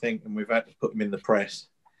and everything, and we've had to put him in the press.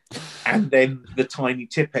 And then the tiny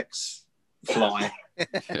Tipex fly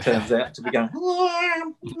turns out to be going.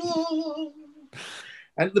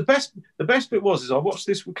 And the best bit was I watched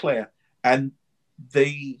this with Claire, and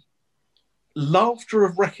the laughter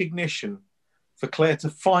of recognition for Claire to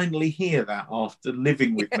finally hear that after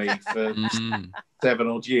living with me for 7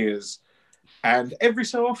 odd years, and every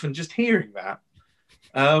so often just hearing that.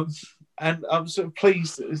 And I was sort of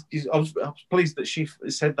pleased. I was pleased that she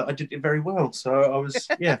said that I did it very well. So I was,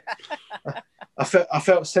 yeah. I felt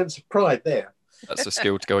a sense of pride there. That's a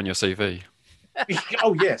skill to go on your CV.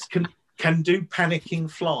 Oh yes, can do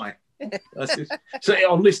panicking fly. So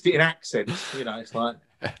I'll list it in accents. You know, it's like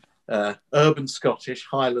urban Scottish,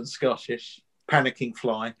 Highland Scottish, panicking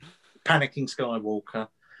fly, panicking Skywalker.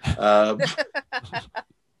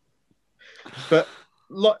 But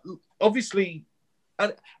like, obviously.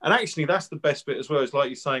 And actually, that's the best bit as well. Is like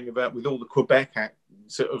you're saying about with all the Quebec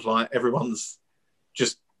sort of like everyone's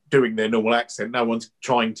just doing their normal accent. No one's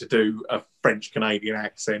trying to do a French Canadian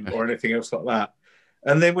accent or anything else like that.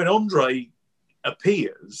 And then when Andre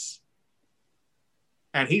appears,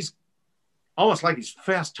 and he's almost like he's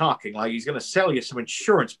fast talking, like he's going to sell you some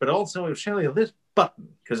insurance, but also he'll sell you this button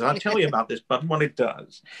because I'll tell you about this button when it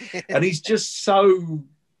does. And he's just so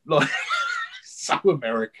like. So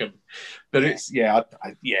American that it's yeah.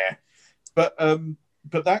 But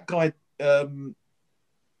that guy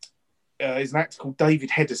is an actor called David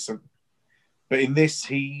Hedison, but in this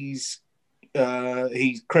he's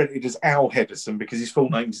credited as Al Hedison because his full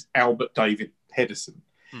name's Albert David Hedison.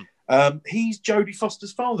 He's Jodie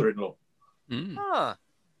Foster's father-in-law,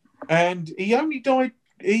 and he only died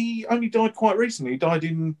quite recently. He died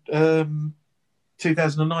in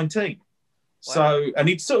 2019. Wow. So, and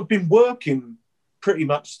he'd sort of been working pretty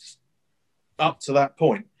much up to that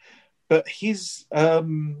point, but his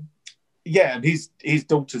and his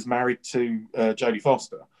daughter's married to Jodie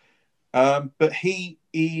Foster, but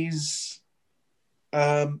he's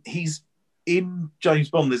in James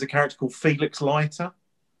Bond. There's a character called Felix Leiter,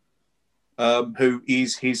 who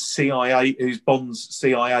is who's Bond's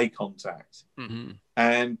CIA contact,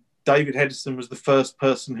 and David Hedison was the first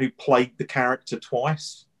person who played the character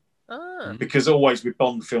twice. Because always with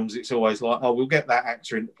Bond films, it's always like, oh, we'll get that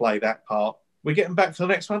actor in to play that part. We get him back for the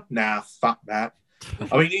next one? Nah, fuck that.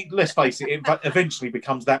 I mean, let's face it, it eventually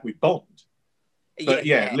becomes that with Bond. But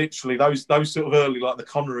yeah, literally those sort of early, like the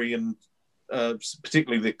Connery and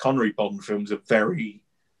particularly the Connery Bond films are very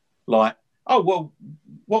like, oh, well,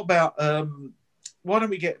 what about, why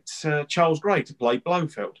don't we get Charles Gray to play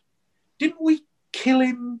Blofeld? Didn't we kill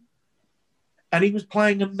him? And he was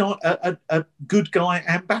playing a good guy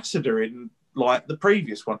ambassador in like the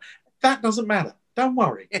previous one. That doesn't matter. Don't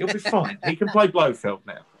worry, he'll be fine. He can play Blofeld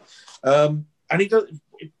now, and he does.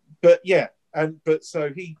 But yeah, but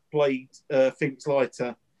so he played Felix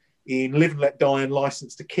Leiter in Live and Let Die and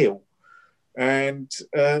License to Kill, and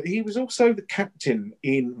he was also the captain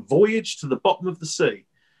in Voyage to the Bottom of the Sea,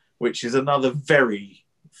 which is another very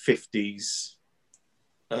 50s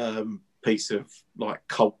piece of like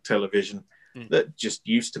cult television. That just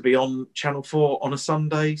used to be on Channel 4 on a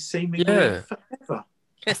Sunday, seemingly forever.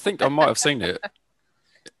 I think I might have seen it.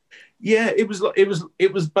 Yeah, it was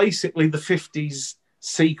basically the 50s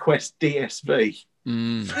Sequest DSV.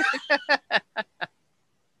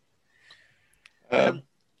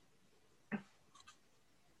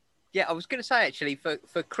 Yeah, I was going to say actually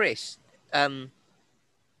for Chris, I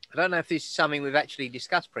don't know if this is something we've actually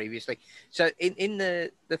discussed previously. So in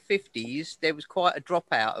the 50s, there was quite a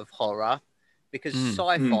dropout of horror because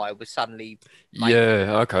sci-fi was suddenly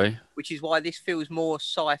made, which is why this feels more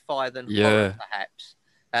sci-fi than horror, perhaps.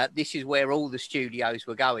 This is where all the studios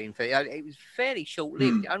were going for. It was fairly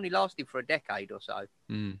short-lived. It only lasted for a decade or so.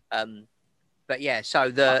 But yeah,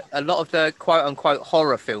 so a lot of the quote-unquote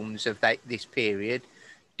horror films of this period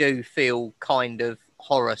do feel kind of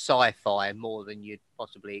horror sci-fi more than you'd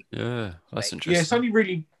possibly expect. That's interesting. Yeah, it's only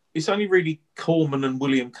really it's only really Corman and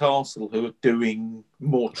William Castle who are doing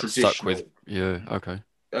more traditional Stuck with, yeah, okay.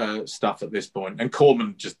 Stuff at this point. And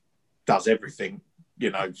Corman just does everything,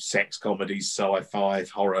 sex comedies, sci-fi,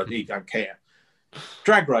 horror. He don't care.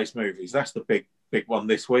 Drag race movies. That's the big one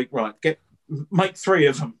this week. Right, make 3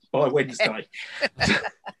 of them by Wednesday.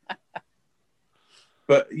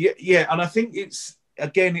 But yeah, and I think it's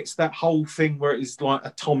that whole thing where it's like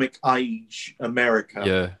atomic age America.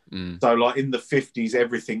 Yeah. Mm. So like in the 50s,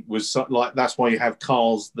 everything was like, that's why you have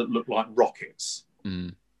cars that look like rockets.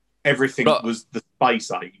 Mm. Everything was the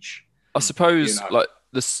space age. I suppose like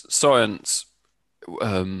the science,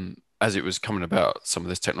 as it was coming about, some of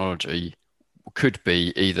this technology could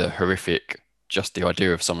be either horrific, just the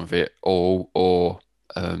idea of some of it, or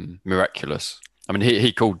miraculous. I mean,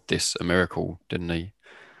 he called this a miracle, didn't he?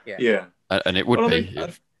 Yeah. And it would be.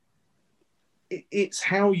 It's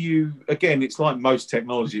how it's like most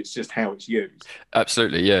technology, it's just how it's used.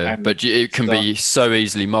 Absolutely, yeah. But it can be so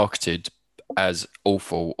easily marketed as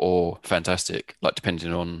awful or fantastic, like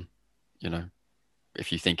depending on,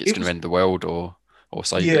 if you think it's going to end the world or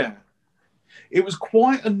save it. Yeah. It was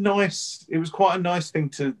quite a nice thing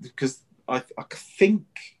to, because I think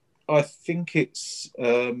it's,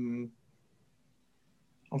 I'm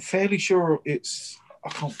fairly sure it's,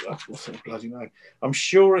 what's her bloody name? I'm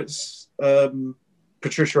sure it's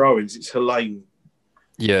Patricia Owens. It's Helene.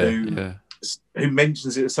 Yeah, who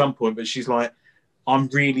mentions it at some point, but she's like, I'm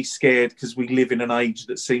really scared because we live in an age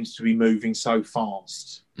that seems to be moving so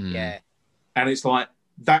fast. Mm. Yeah. And it's like,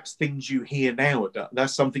 that's things you hear nowadays.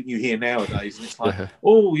 That's something you hear nowadays. And it's like,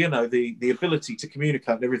 the ability to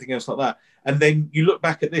communicate and everything else like that. And then you look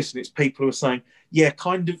back at this and it's people who are saying, yeah,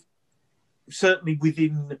 kind of, certainly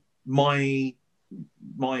within my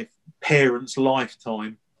parents'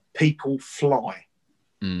 lifetime, people fly,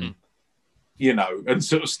 and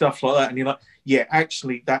sort of stuff like that. And you're like, yeah,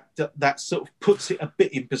 actually, that sort of puts it a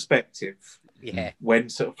bit in perspective. Yeah. When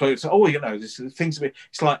sort of, this things a bit.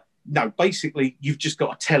 It's like, no, basically, you've just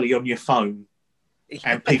got a telly on your phone,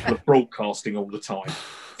 and people are broadcasting all the time.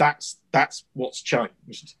 That's what's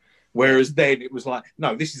changed. Whereas then it was like,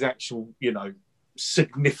 no, this is actual,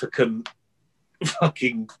 significant,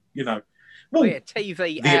 fucking,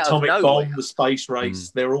 TV, the atomic bomb, the space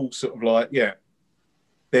race, they're all sort of like,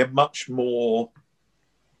 they're much more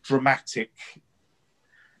dramatic.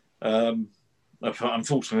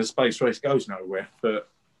 Unfortunately, the space race goes nowhere, but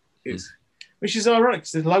which is ironic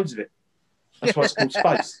because there's loads of it. That's why it's called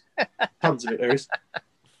space. Tons of it there is. I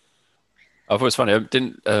thought it was funny.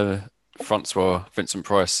 Didn't Francois Vincent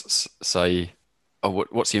Price say, "Oh,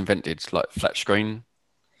 what's he invented? Like flat screen?"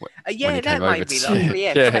 That might be lovely.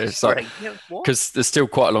 Because there's still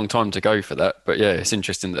quite a long time to go for that. But yeah, it's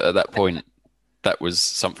interesting that at that point, that was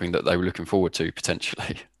something that they were looking forward to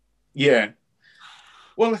potentially. Yeah.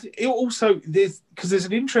 Well, it also there's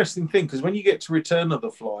an interesting thing, because when you get to Return of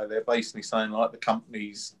the Fly, they're basically saying like the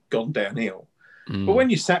company's gone downhill. But when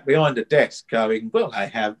you sat behind a desk going, well,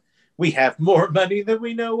 we have more money than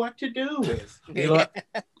we know what to do with. You're like,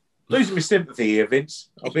 losing my sympathy here, Vince.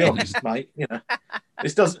 I'll be honest, mate.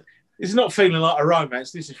 It's not feeling like a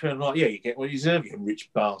romance. This is feeling like, you get what you deserve, you rich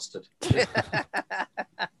bastard. You're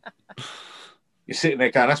sitting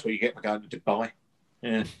there going, that's what you get for going to Dubai.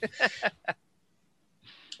 Yeah.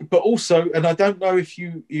 But also, and I don't know if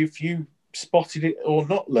you spotted it or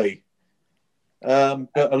not, Lee. But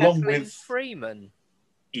along Kathleen with Freeman.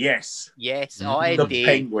 Yes, I the did.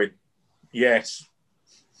 Penguin. Yes,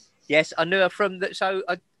 I knew her from that. So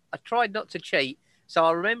I tried not to cheat. So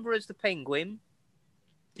I remember her as the Penguin.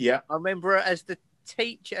 Yeah, I remember her as the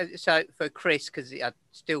teacher. So for Chris, because I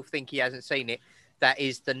still think he hasn't seen it, that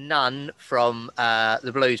is the nun from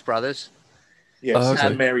the Blues Brothers.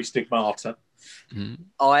 Yes, Mary Stigmata. Mm-hmm.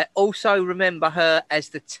 I also remember her as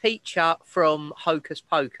the teacher from Hocus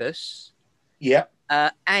Pocus. Yeah.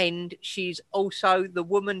 And she's also the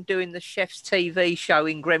woman doing the chef's TV show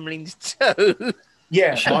in Gremlins 2.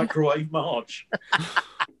 Yeah, Microwave March.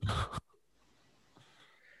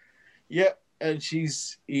 Yeah, and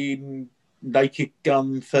she's in Naked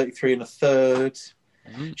Gun 33 and a Third.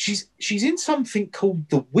 Mm-hmm. She's in something called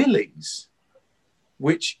The Willies,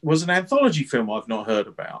 which was an anthology film I've not heard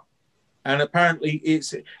about. And apparently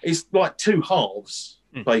it's like 2 halves,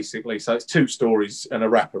 basically. So it's 2 stories and a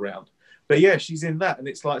wraparound. But yeah, she's in that, and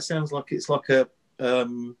it's like, sounds like it's like a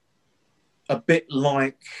bit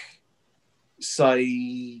like,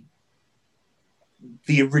 say,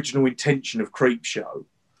 the original intention of Creepshow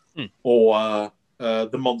or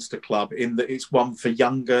the Monster Club, in that it's one for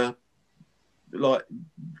younger, like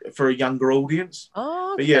for a younger audience.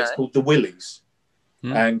 Oh, okay. But yeah, it's called The Willies.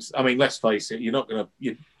 And I mean, let's face it, you're not gonna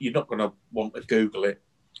want to Google it.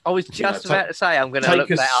 I was You know, just about to say I'm going to take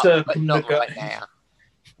look a that up, but not circumnaga- right now.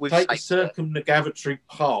 With Take a safety. circumnavigatory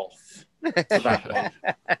path to that one.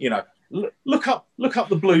 You know, look up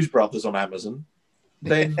the Blues Brothers on Amazon.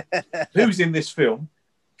 Then who's in this film?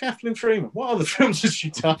 Kathleen Freeman. What other films has she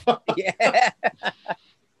done? Yeah.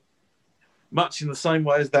 Much in the same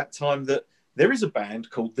way as that time that there is a band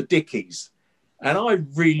called the Dickies, and I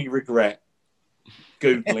really regret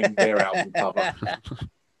Googling their album cover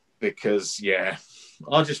because, I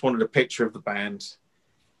just wanted a picture of the band,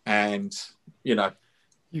 and you know,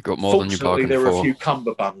 You got more than you fortunately bargained there were for. a few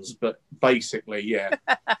cummerbunds, but basically,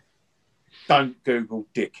 don't Google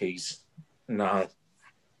Dickies. No.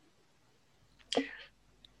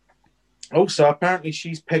 Also, apparently,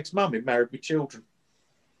 she's Peg's mum in Married with Children,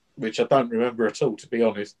 which I don't remember at all, to be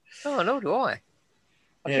honest. Oh, no, do I?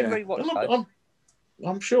 I didn't really watch those.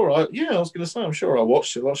 I'm sure I was going to say, I'm sure I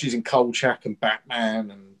watched it. Like, she's in Kolchak and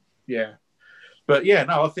Batman, and But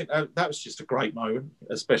I think that was just a great moment,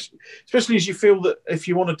 especially as you feel that if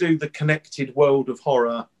you want to do the connected world of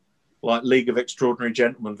horror, like League of Extraordinary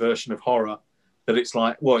Gentlemen version of horror, that it's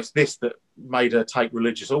like, well, it's this that made her take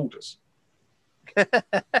religious orders.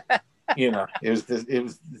 It was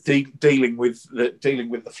dealing with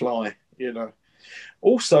the fly.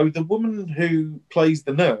 Also, the woman who plays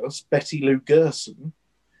the nurse, Betty Lou Gerson,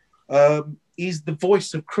 is the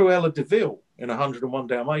voice of Cruella de Vil in 101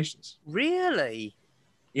 Dalmatians. Really?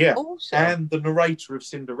 Yeah. Awesome. And the narrator of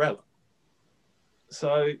Cinderella.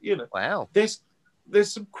 So, Wow. there's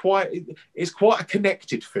some it's quite a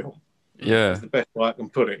connected film. Yeah. Is the best way I can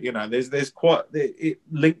put it. It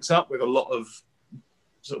links up with a lot of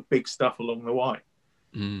sort of big stuff along the way.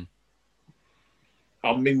 Mm.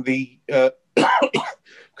 I mean, because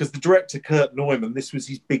the director Kurt Neumann, this was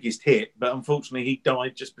his biggest hit, but unfortunately he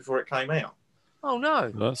died just before it came out. Oh no!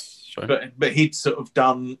 That's true. But he'd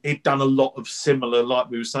done a lot of similar,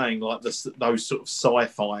 like we were saying, like those sort of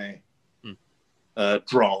sci-fi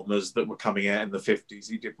dramas that were coming out in the 50s.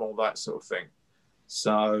 He did more that sort of thing.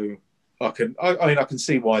 So I can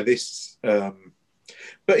see why this.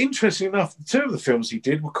 But interestingly enough, the two of the films he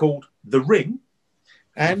did were called The Ring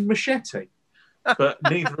and Machete. But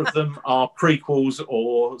neither of them are prequels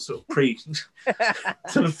or sort of to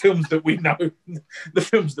the films that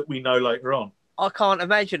we know later on. I can't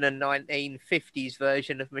imagine a 1950s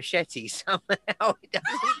version of Machete somehow. It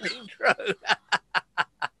doesn't seem true.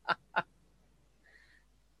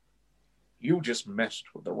 You just messed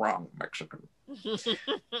with the wrong Mexican.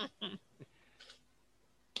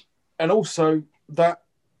 And also that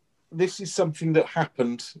this is something that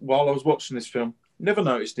happened while I was watching this film. Never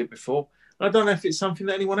noticed it before. I don't know if it's something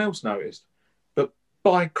that anyone else noticed, but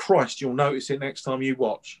by Christ, you'll notice it next time you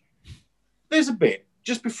watch. There's a bit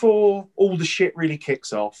just before all the shit really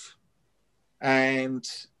kicks off, and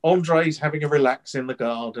Andre's having a relax in the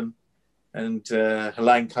garden, and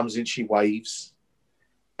Helene comes in, she waves,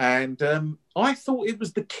 and I thought it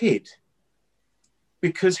was the kid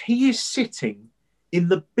because he is sitting in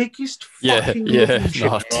the biggest fucking living chair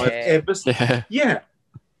I've ever seen. Yeah.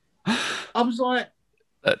 I was like,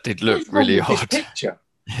 that did look really odd. Picture.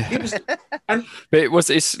 Yeah. But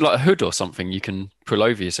it's like a hood or something you can pull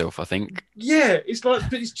over yourself, I think. Yeah, it's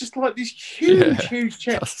just like this huge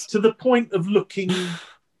chair to the point of looking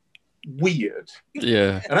weird.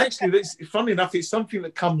 Yeah. And actually, funny enough, it's something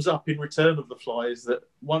that comes up in Return of the Fly, is that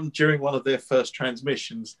during one of their first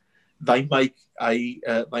transmissions, they make a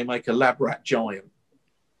lab rat giant.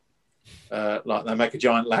 Like they make a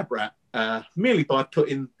giant lab rat merely by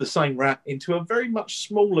putting the same rat into a very much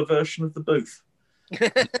smaller version of the booth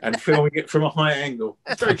and filming it from a high angle.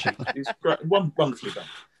 It's very cheap. It's great, wonderfully done.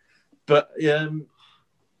 But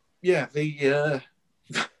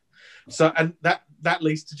so and that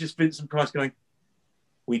leads to just Vincent Price going,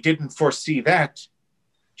 "We didn't foresee that.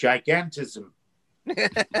 Gigantism."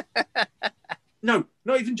 No,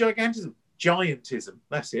 not even gigantism. Giantism.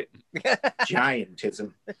 That's it.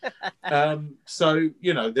 Giantism. So,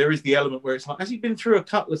 there is the element where it's like, has he been through a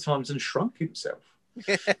couple of times and shrunk himself?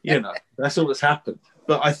 That's all that's happened.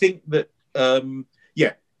 But I think that,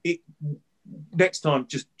 next time,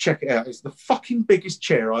 just check it out. It's the fucking biggest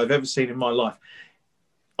chair I've ever seen in my life.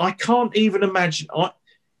 I can't even imagine.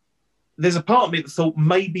 There's a part of me that thought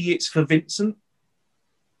maybe it's for Vincent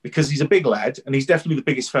because he's a big lad and he's definitely the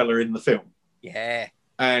biggest fella in the film. Yeah.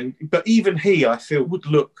 But even he, I feel, would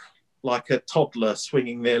look like a toddler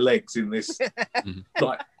swinging their legs in this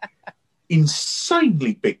like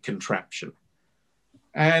insanely big contraption.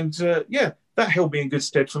 And that held me in good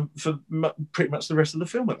stead for pretty much the rest of the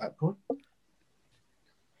film at that point.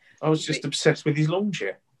 I was just obsessed with his lawn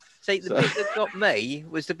chair. See, the bit that got me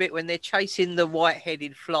was the bit when they're chasing the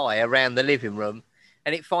white-headed fly around the living room,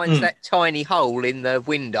 and it finds that tiny hole in the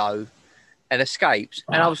window and escapes.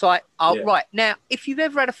 And I was like, oh, Yeah. right. Now, if you've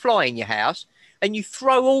ever had a fly in your house and you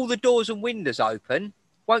throw all the doors and windows open,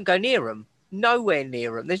 won't go near them. Nowhere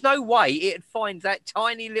near them. There's no way it'd find that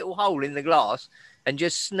tiny little hole in the glass and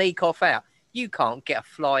just sneak off out. You can't get a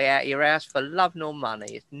fly out of your house for love nor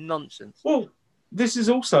money. It's nonsense. Well, this is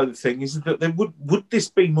also the thing, is that there would this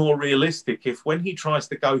be more realistic if when he tries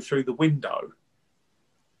to go through the window,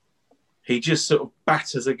 he just sort of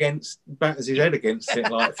batters his head against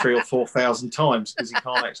it like 3,000 or 4,000 times because he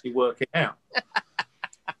can't actually work it out.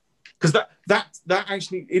 Because that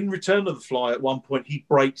actually, in Return of the Fly, at one point he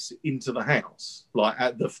breaks into the house, like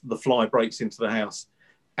the fly breaks into the house,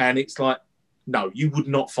 and it's like, no, you would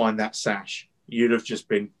not find that sash. You'd have just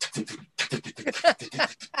been.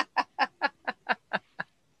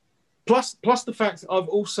 Plus the fact I've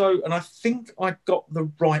also, and I think I got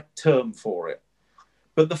the right term for it,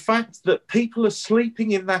 but the fact that people are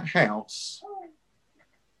sleeping in that house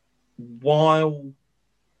while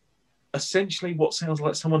essentially what sounds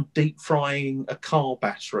like someone deep frying a car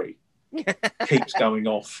battery keeps going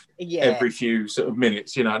off every few sort of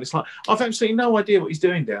minutes, and it's like, I've absolutely no idea what he's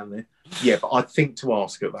doing down there. Yeah, but I'd think to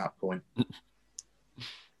ask at that point.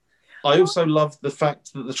 I also love the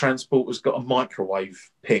fact that the transporter's got a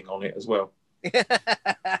microwave ping on it as well.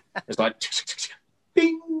 It's like,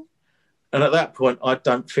 bing. And at that point, I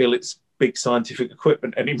don't feel it's big scientific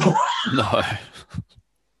equipment anymore. No.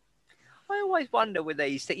 I always wonder with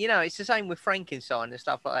these things, it's the same with Frankenstein and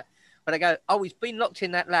stuff like that. When I go, oh, he's been locked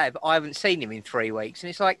in that lab, I haven't seen him in 3 weeks. And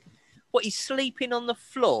it's like, what, he's sleeping on the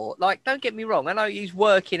floor? Like, don't get me wrong, I know he's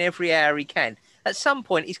working every hour he can. At some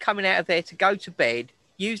point, he's coming out of there to go to bed,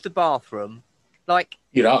 use the bathroom. Like,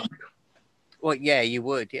 well, yeah, you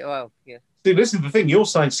would. Yeah, well, yeah. See, this is the thing. You're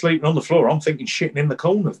saying sleeping on the floor. I'm thinking shitting in the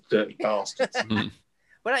corner, dirty bastards.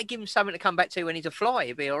 Well, don't give him something to come back to when he's a fly.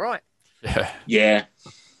 He'll be all right. Yeah.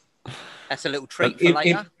 That's a little treat for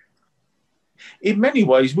later. In many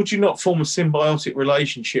ways, would you not form a symbiotic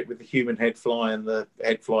relationship with the human head fly and the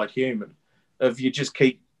head fly human? Of you just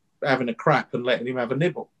keep having a crap and letting him have a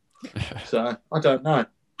nibble. So, I don't know.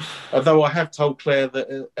 Although I have told Claire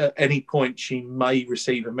that at any point she may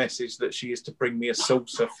receive a message that she is to bring me a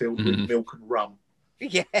saucer filled with milk and rum.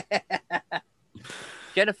 Yeah.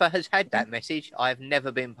 Jennifer has had that message. I have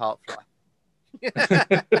never been part fly.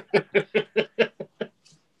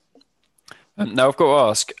 Now I've got to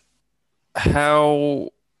ask, how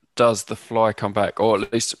does the fly come back? Or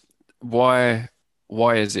at least, why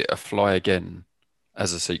is it a fly again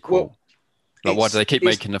as a sequel? Like, why do they keep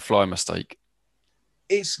making the fly mistake?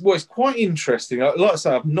 It's quite interesting. Like I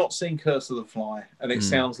say, I've not seen Curse of the Fly, and it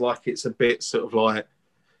sounds like it's a bit sort of like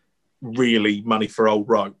really money for old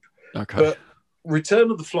rope. Okay. But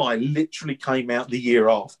Return of the Fly literally came out the year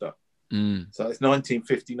after. So it's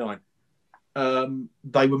 1959.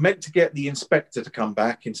 They were meant to get the inspector to come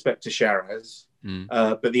back, Inspector Sharaz,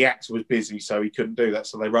 but the actor was busy, so he couldn't do that,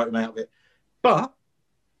 so they wrote him out of it. But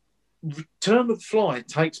Return of the Fly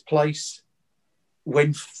takes place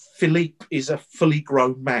when Philippe is a fully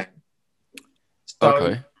grown man.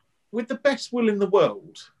 So, with the best will in the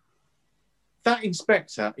world, that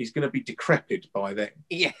inspector is going to be decrepit by then.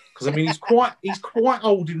 Yeah. Because I mean, he's quite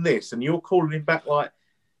old in this, and you're calling him back like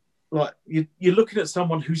you're looking at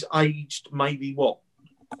someone who's aged maybe what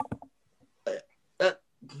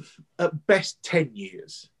at best 10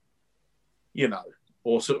 years,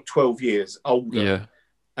 or sort of 12 years older.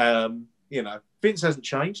 Yeah. Vince hasn't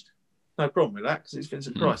changed. No problem with that, because it's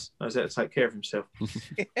Vincent Price. Knows how to take care of himself.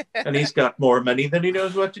 And he's got more money than he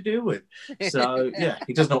knows what to do with. So, yeah,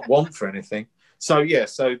 he does not want for anything. So, yeah,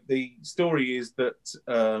 so the story is that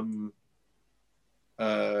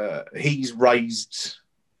he's raised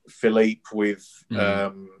Philippe with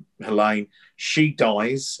Helene. She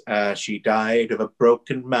dies. She died of a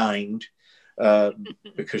broken mind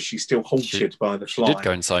because she's still haunted by the fly. She did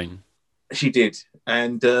go insane. She did.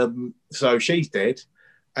 And so she's dead.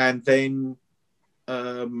 And then,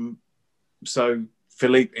 so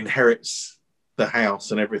Philippe inherits the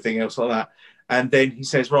house and everything else like that. And then he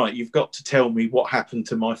says, right, you've got to tell me what happened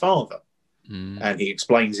to my father. And he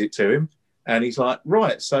explains it to him. And he's like,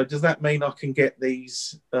 right, so does that mean I can get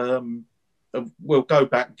these, we'll go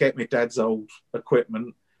back, get my dad's old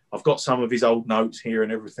equipment. I've got some of his old notes here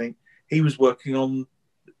and everything. He was working on,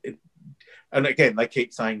 and again, they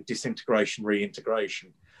keep saying disintegration,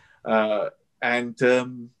 reintegration. And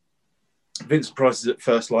Vincent Price is at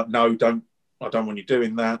first like, no, I don't want you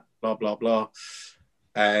doing that, blah, blah, blah.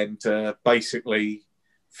 And basically,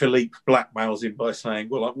 Philippe blackmails him by saying,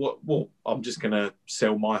 well, I'm just going to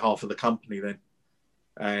sell my half of the company then.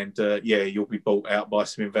 And, you'll be bought out by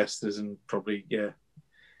some investors and probably,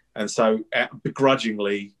 And so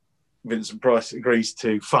begrudgingly, Vincent Price agrees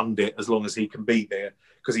to fund it as long as he can be there,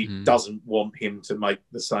 because he doesn't want him to make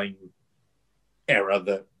the same error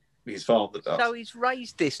that his father does. So he's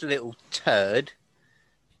raised this little turd.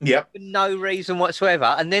 Yep. For no reason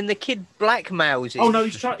whatsoever, and then the kid blackmails him. Oh no,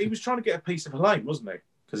 he was trying to get a piece of Elaine, wasn't he?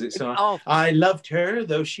 Because it's I loved her,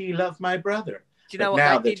 though she loved my brother. Do you know what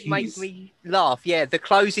that did make me laugh? Yeah, the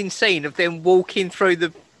closing scene of them walking through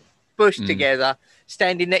the bush together,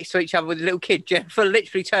 standing next to each other with a little kid. Jennifer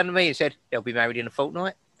literally turned to me and said, "They'll be married in a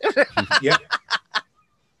fortnight." Yeah.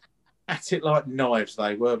 At it like knives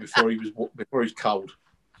they were before he was cold.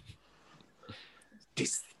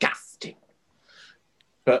 Disgusting.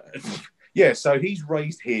 But yeah, so he's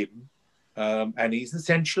raised him, and he's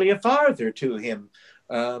essentially a father to him.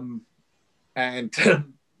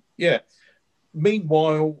 Yeah.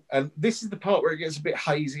 Meanwhile, and this is the part where it gets a bit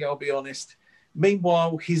hazy, I'll be honest.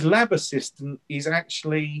 Meanwhile, his lab assistant is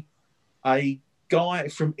actually a guy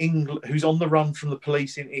from England who's on the run from the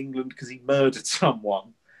police in England because he murdered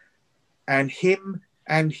someone. And him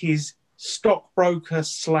and his stockbroker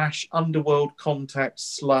 / underworld contact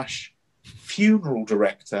 / funeral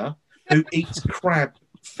director who eats crab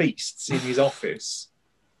feasts in his office.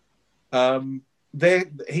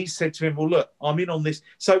 He said to him, well, look, I'm in on this.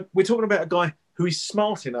 So we're talking about a guy who is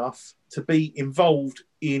smart enough to be involved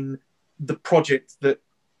in the project that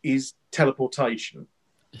is teleportation.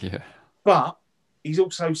 Yeah. But he's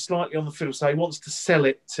also slightly on the fiddle, so he wants to sell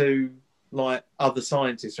it to like other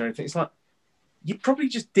scientists or anything. It's like, you probably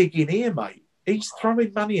just dig in here, mate. He's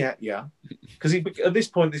throwing money at you because at this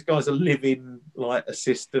point, this guy's a living like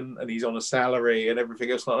assistant and he's on a salary and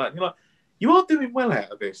everything else like that. And you're like, you are doing well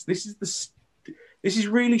out of this. This is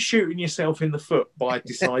really shooting yourself in the foot by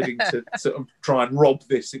deciding to sort of try and rob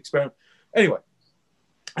this experiment. Anyway,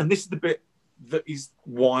 and this is the bit that is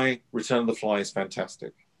why Return of the Fly is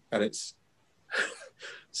fantastic. And it's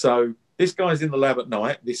so this guy's in the lab at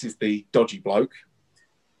night. This is the dodgy bloke.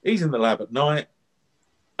 He's in the lab at night.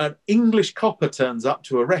 An English copper turns up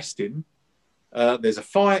to arrest him. There's a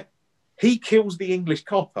fight. He kills the English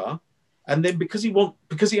copper, and then because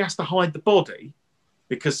he has to hide the body,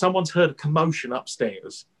 because someone's heard a commotion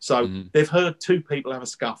upstairs. So they've heard two people have a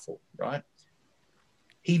scuffle, right?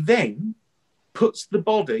 He then puts the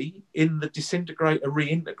body in the disintegrator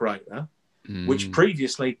reintegrator, which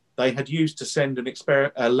previously they had used to send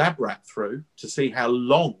a lab rat through to see how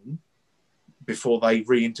long before they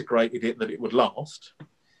reintegrated it that it would last.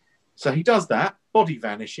 So he does that, body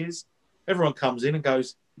vanishes, everyone comes in and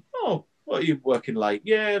goes, oh, what, are you working late?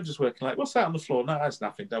 Yeah, I'm just working late. What's that on the floor? No, that's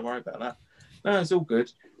nothing, don't worry about that. No, it's all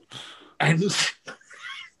good. And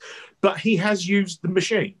but he has used the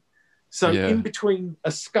machine. So in between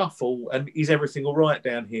a scuffle and is everything all right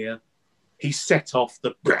down here, he set off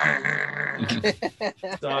the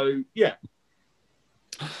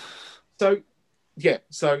So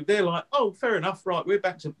so they're like, oh, fair enough, right, we're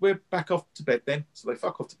back off to bed then. So they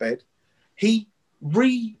fuck off to bed. He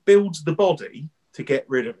rebuilds the body to get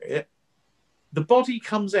rid of it. The body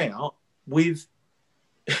comes out with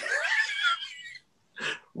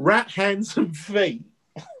rat hands and feet.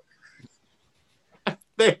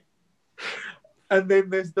 And then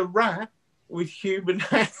there's the rat with human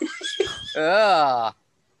hands. And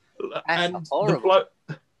horrible.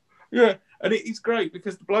 The bloke, and it's great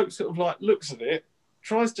because the bloke sort of like looks at it,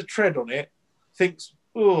 tries to tread on it, thinks,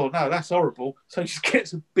 oh no, that's horrible. So he just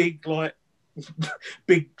gets a big lump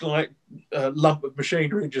of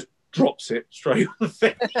machinery and just drops it straight on the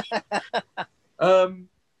thing.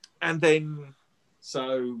 And then,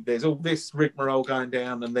 so there's all this rigmarole going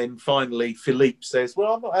down, and then finally Philippe says,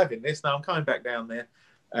 well, I'm not having this. No, I'm coming back down there.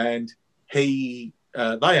 And they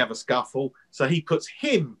have a scuffle. So he puts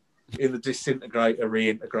him in the disintegrator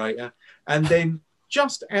reintegrator. And then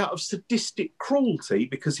just out of sadistic cruelty,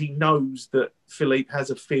 because he knows that Philippe has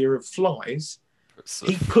a fear of flies,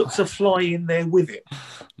 he puts a fly in there with it.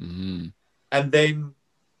 And then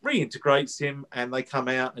reintegrates him, and they come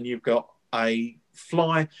out, and you've got a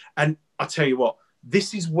fly. And I tell you what,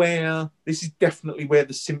 this is definitely where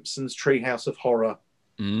the Simpsons Treehouse of Horror,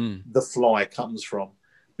 the fly, comes from,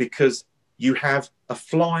 because you have a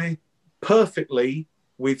fly perfectly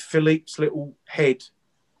with Philippe's little head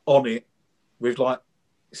on it, with like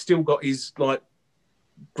still got his like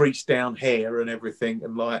greased down hair and everything,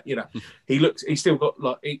 and like, you know, he's still got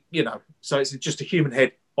like, you know, so it's just a human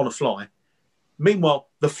head on a fly. Meanwhile,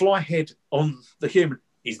 the fly head on the human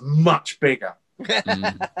is much bigger.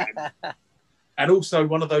 And also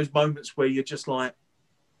one of those moments where you're just like,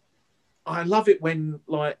 I love it when,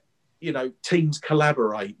 like, you know, teams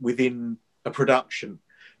collaborate within a production,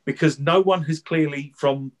 because no one has clearly,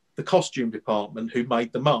 from the costume department who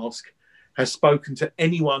made the mask has spoken to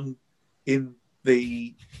anyone in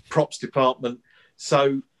the props department.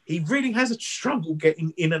 So he really has a struggle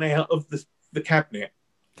getting in and out of the cabinet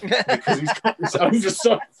because he's got this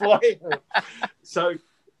oversized fly head. So,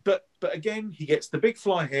 but again, he gets the big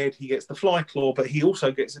fly head, he gets the fly claw, but he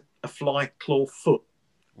also gets a fly claw foot,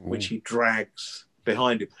 which he drags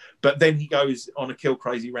behind him. But then he goes on a kill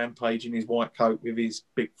crazy rampage in his white coat with his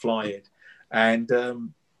big fly head. And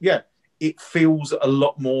it feels a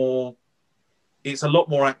lot more, it's a lot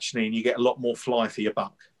more actiony and you get a lot more fly for your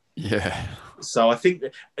buck. Yeah. So I think,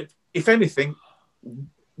 if anything,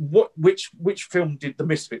 which film did the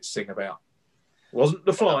Misfits sing about? It wasn't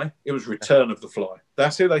The Fly, it was Return of the Fly.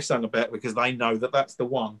 That's who they sung about because they know that that's the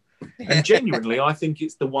one. And genuinely, I think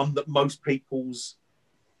it's the one that most people's,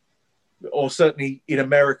 or certainly in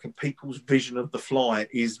America, people's vision of The Fly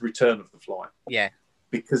is Return of the Fly. Yeah.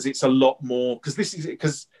 Because it's a lot more,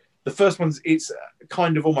 because the first one's, it's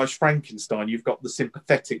kind of almost Frankenstein. You've got the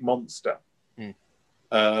sympathetic monster.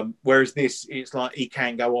 Whereas this, it's like he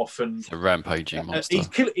can go off and... It's a rampaging monster.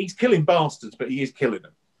 He's killing bastards, but he is killing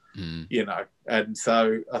them. You know, and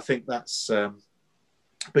so I think that's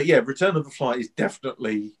but yeah, Return of the Fly is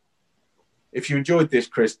definitely, if you enjoyed this,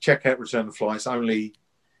 Chris, check out Return of the Fly. It's only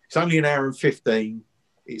an hour and 15.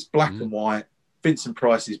 It's black and white. Vincent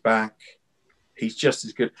Price is back. He's just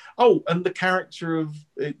as good. Oh, and the character of,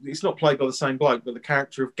 it's not played by the same bloke, but the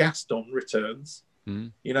character of Gaston returns.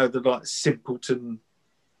 You know, the like simpleton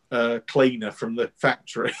cleaner from the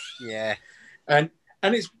factory. Yeah. and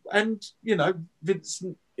you know,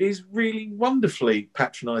 Vincent is really wonderfully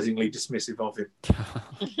patronisingly dismissive of him.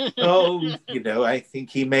 Oh, you know, I think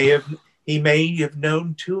he may have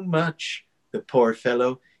known too much. The poor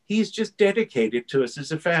fellow. He's just dedicated to us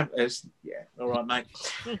as a family. Yeah, all right, mate.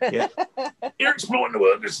 Yeah, you're exploiting the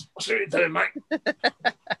workers. I'll see you there, mate.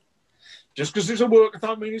 Just because he's a worker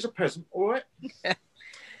don't mean he's a peasant. All right.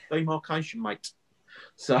 Demarcation, mate.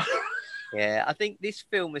 So. Yeah, I think this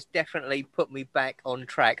film has definitely put me back on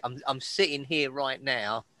track. I'm sitting here right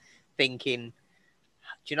now thinking,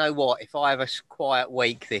 do you know what? If I have a quiet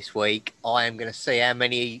week this week, I am going to see how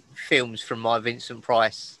many films from my Vincent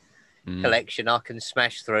Price collection I can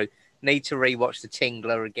smash through. Need to rewatch The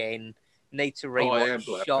Tingler again. Need to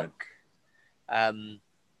rewatch Shock.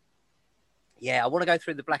 Yeah, I want to go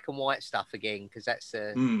through the black and white stuff again because that's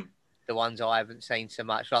the ones I haven't seen so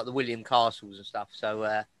much, like the William Castles and stuff.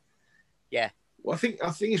 So. Yeah. Well, I think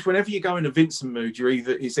it's whenever you go in a Vincent mood,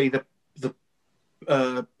 it's either the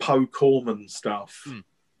Poe Corman stuff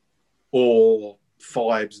or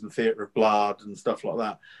Fibes and Theatre of Blood and stuff like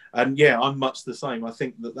that. And yeah, I'm much the same. I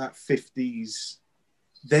think that 50s,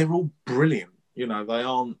 they're all brilliant. You know,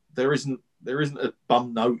 there isn't a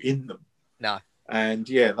bum note in them. No. And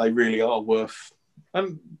yeah, they really are worth.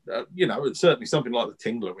 And you know, it's certainly something like The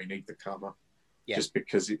Tingler we need to cover, just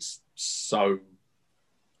because it's so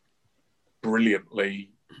brilliantly,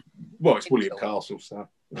 well, it's William Castle, so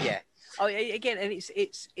yeah. Oh, again, and it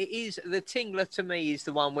is The Tingler to me is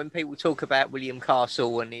the one when people talk about William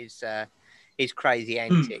Castle and his crazy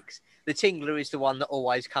antics. The Tingler is the one that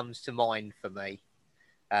always comes to mind for me.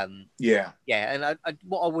 Yeah, and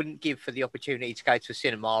what I wouldn't give for the opportunity to go to a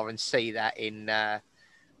cinema and see that in what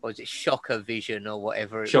was it, Shocker Vision or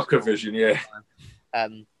whatever. Shocker Vision, yeah.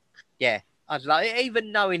 Yeah, I'd like,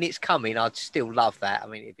 even knowing it's coming, I'd still love that. I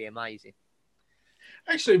mean, it'd be amazing.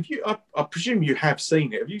 Actually, I presume you have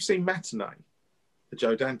seen it. Have you seen Matinee, the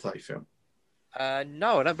Joe Dante film?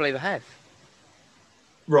 No, I don't believe I have.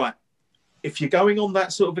 Right. If you're going on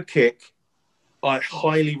that sort of a kick, I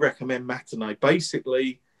highly recommend Matinee.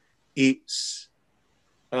 Basically, it's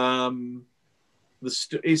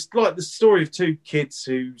it's like the story of two kids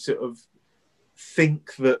who sort of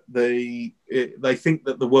think that they think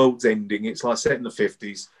that the world's ending. It's like set in the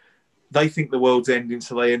 50s. They think the world's ending,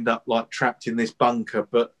 so they end up like trapped in this bunker.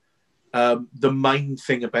 But the main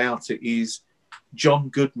thing about it is John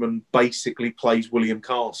Goodman basically plays William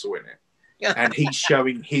Castle in it, and he's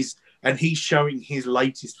showing his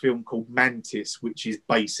latest film called Mantis, which is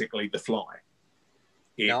basically The Fly.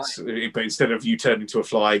 But instead of you turning into a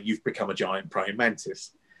fly, you've become a giant praying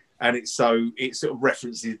mantis, and it sort of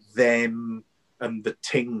references them and the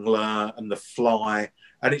Tingler and the Fly.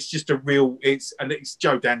 And it's just it's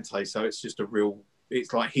Joe Dante, so it's just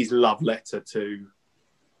it's like his love letter to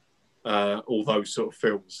all those sort of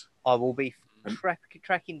films. I will be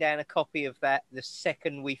tracking down a copy of that the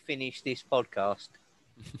second we finish this podcast.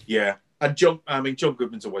 Yeah, and John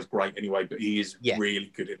Goodman's always great anyway, but he is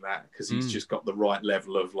really good in that because he's just got the right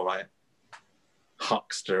level of like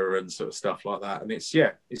huckster and sort of stuff like that. And it's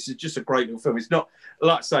just a great little film. It's not,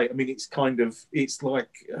 like I say, I mean, it's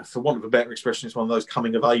like, for want of a better expression, it's one of those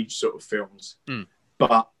coming of age sort of films.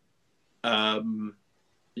 But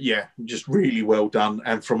just really well done,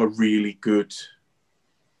 and from a really good,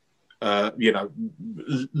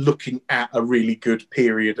 looking at a really good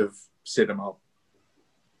period of cinema.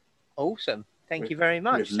 Awesome. Thank you very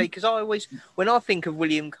much. See, because when I think of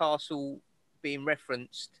William Castle being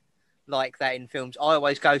referenced like that in films, I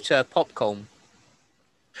always go to Popcorn.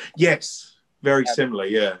 Yes, very similar,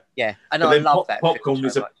 yeah. Yeah, and I love that.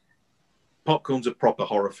 Popcorn's a proper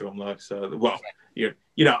horror film, though. So, you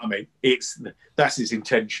know what I mean. That's his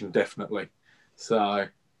intention, definitely. So,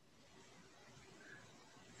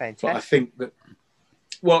 fantastic. But I think that.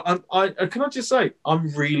 Well, can I just say, I'm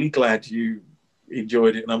really glad you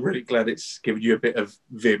enjoyed it, and I'm really glad it's given you a bit of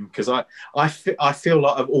vim, because I feel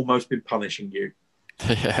like I've almost been punishing you.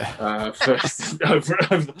 Yeah.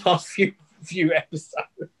 Over the past few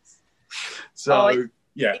episodes. So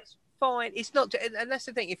yeah, it's fine. It's not, and that's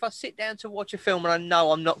the thing. If I sit down to watch a film and I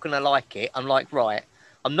know I'm not going to like it, I'm like, right,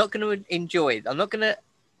 I'm not going to enjoy it. I'm not going to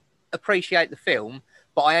appreciate the film,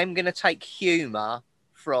 but I am going to take humour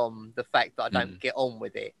from the fact that I don't get on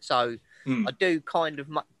with it. So I do kind of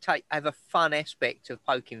have a fun aspect of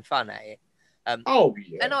poking fun at it. And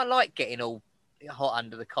I like getting all hot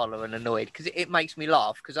under the collar and annoyed, because it makes me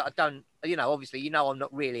laugh, because I don't, obviously, I'm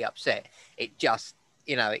not really upset. It just,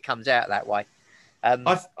 it comes out that way.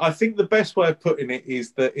 I think the best way of putting it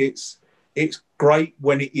is that it's great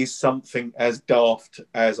when it is something as daft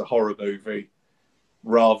as a horror movie,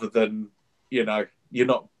 rather than, you're not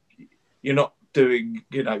doing,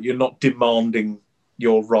 you're not demanding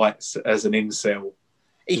your rights as an incel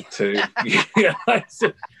to,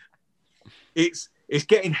 it's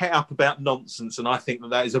getting het up about nonsense, and I think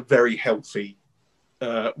that is a very healthy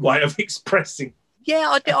way of expressing.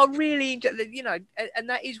 Yeah, I really, and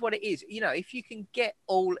that is what it is. If you can get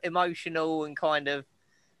all emotional and kind of,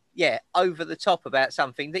 over the top about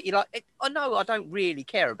something that you like, I know I don't really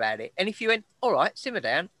care about it. And if you went, all right, simmer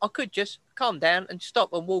down, I could just calm down and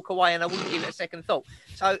stop and walk away, and I wouldn't give it a second thought.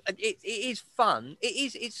 So it is fun.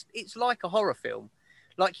 It's like a horror film.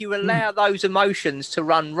 Like, you allow those emotions to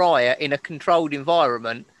run riot in a controlled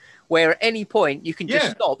environment, where at any point you can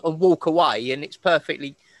just stop and walk away, and it's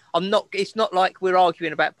perfectly. It's not like we're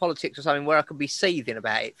arguing about politics or something where I could be seething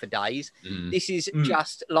about it for days. This is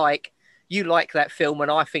just like, you like that film and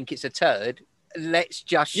I think it's a turd. Let's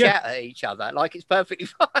just shout at each other. Like, it's perfectly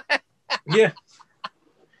fine. Yeah.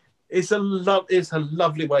 It's a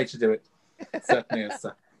lovely way to do it. It certainly is.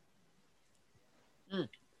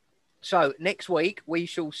 So next week we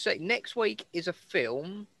shall see. Next week is a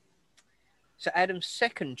film. So Adam's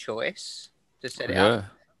second choice to set it up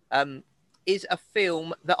is a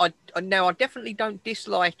film that I definitely don't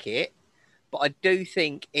dislike it, but I do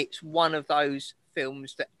think it's one of those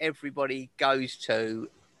films that everybody goes to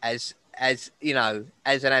as an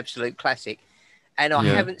absolute classic. And I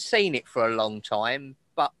haven't seen it for a long time,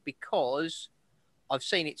 but because I've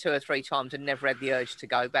seen it 2 or 3 times and never had the urge to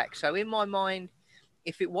go back. So in my mind,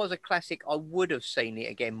 if it was a classic, I would have seen it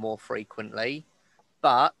again more frequently,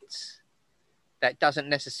 but that doesn't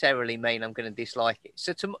necessarily mean I'm going to dislike it.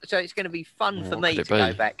 So it's going to be fun for me to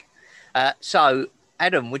go back. So,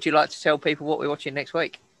 Adam, would you like to tell people what we're watching next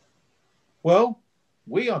week? Well,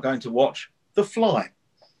 we are going to watch The Fly.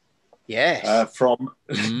 Yes.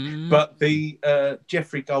 But the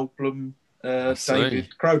Jeffrey Goldblum, David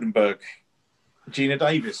Cronenberg, Gina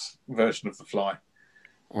Davis version of The Fly.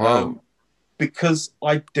 Wow. Because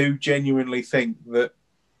I do genuinely think that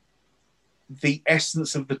the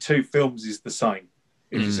essence of the two films is the same,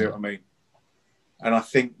 if you see what I mean. And I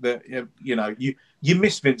think that, you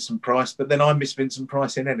miss Vincent Price, but then I miss Vincent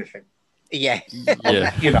Price in anything. Yeah.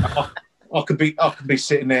 I could be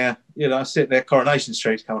sitting there, Coronation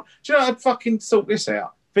Street's coming. Do you know, I'd fucking sort this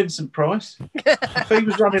out. Vincent Price. If he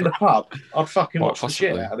was running the pub, I'd fucking watch the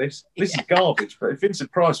shit out of this. This is garbage, but if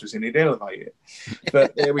Vincent Price was in, he'd elevate it.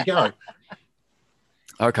 But there we go.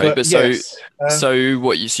 Okay, but so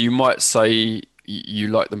you might say you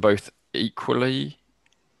like them both equally?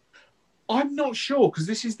 I'm not sure, because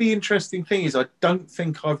this is the interesting thing, is I don't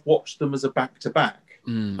think I've watched them as a back-to-back.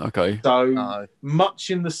 Okay. So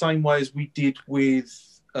much in the same way as we did with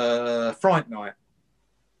Fright Night.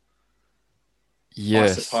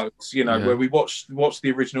 Yes. I suppose, where we watched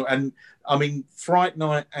the original. And, I mean, Fright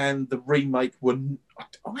Night and the remake were...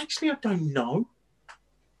 Actually, I don't know.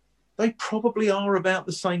 They probably are about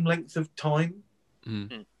the same length of time.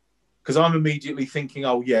 Because I'm immediately thinking,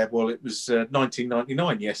 oh, yeah, well, it was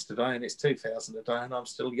 1999 yesterday and it's 2000 today and I'm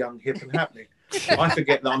still young, hip and happening. I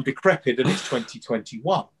forget that I'm decrepit and it's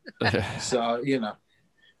 2021. So,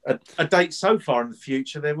 a date so far in the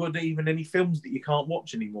future, there weren't even any films that you can't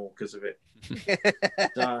watch anymore because of it.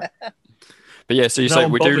 So, But yeah, so you No say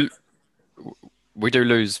one we do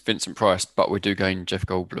lose Vincent Price, but we do gain Jeff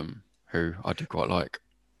Goldblum, who I do quite like.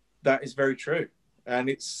 that is very true. And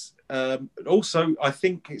it's also, I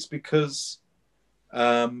think it's because,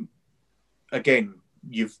 again,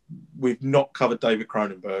 we've not covered David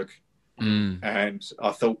Cronenberg. And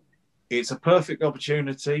I thought it's a perfect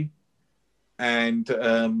opportunity.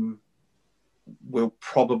 And we'll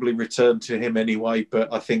probably return to him anyway.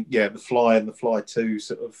 But I think, The Fly and The Fly 2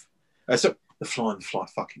 sort of... so The Fly and The Fly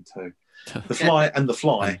fucking 2. The Fly and The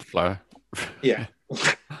Fly. And Fly. Yeah.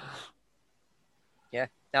 Yeah.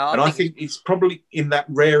 No, I think it's probably in that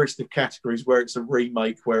rarest of categories where it's a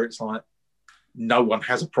remake, where it's like no one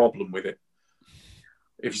has a problem with it.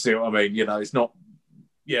 If you see what I mean, it's not...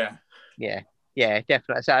 Yeah. Yeah,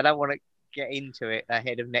 definitely. So I don't want to get into it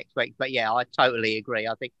ahead of next week, but yeah, I totally agree.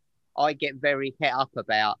 I think I get very hit up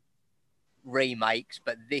about remakes,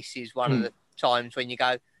 but this is one of the times when you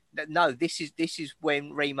go, no, this is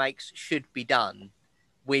when remakes should be done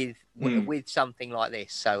with something like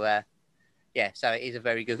this. So so it is a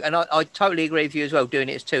very good, and I totally agree with you as well, doing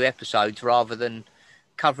it as 2 episodes rather than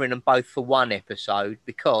covering them both for 1 episode,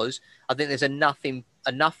 because I think there's enough in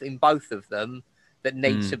both of them that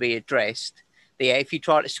needs to be addressed. Yeah, if you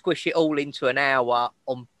try to squish it all into an hour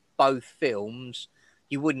on both films,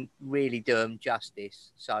 you wouldn't really do them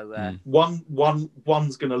justice. So one's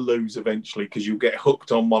going to lose eventually because you'll get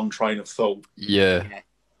hooked on one train of thought. Yeah.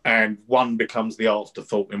 And one becomes the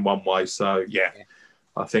afterthought in one way. So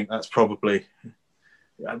I think that's probably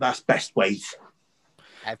that's best ways.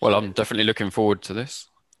 Absolutely. Well, I'm definitely looking forward to this.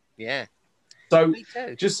 Yeah. So Me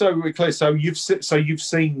too. just so we're clear, so you've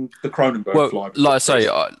seen the Cronenberg Well, Fly. like I say,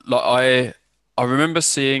 I remember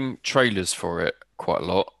seeing trailers for it quite a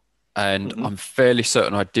lot, and I'm fairly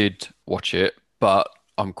certain I did watch it, but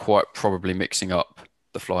I'm quite probably mixing up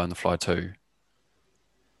The Fly and The Fly 2.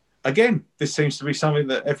 Again, this seems to be something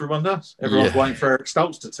that everyone does. Everyone's waiting for Eric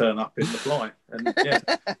Stoltz to turn up in The Fly. And,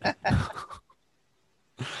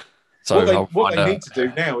 So what they need to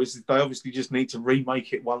do now is they obviously just need to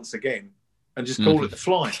remake it once again and just call it The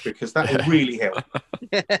Fly, because that will really help.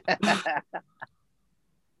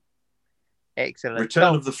 Excellent.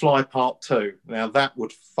 Return of the Fly Part 2. Now that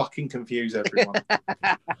would fucking confuse everyone.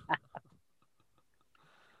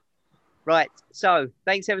 Right. So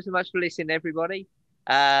thanks ever so much for listening, everybody.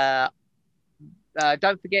 Don't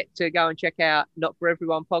forget to go and check out Not For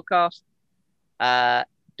Everyone podcast.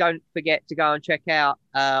 Don't forget to go and check out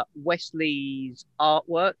Wesley's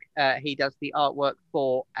artwork. He does the artwork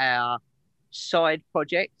for our side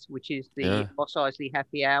project, which is the Moss Isley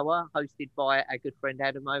Happy Hour, hosted by our good friend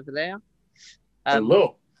Adam over there.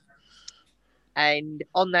 Hello. And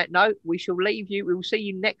on that note, we shall leave you. We will see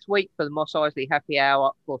you next week for the Moss Isley Happy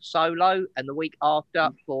Hour for Solo, and the week after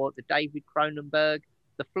for the David Cronenberg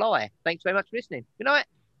The Fly. Thanks very much for listening. Good night.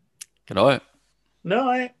 Good night.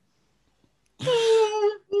 Night.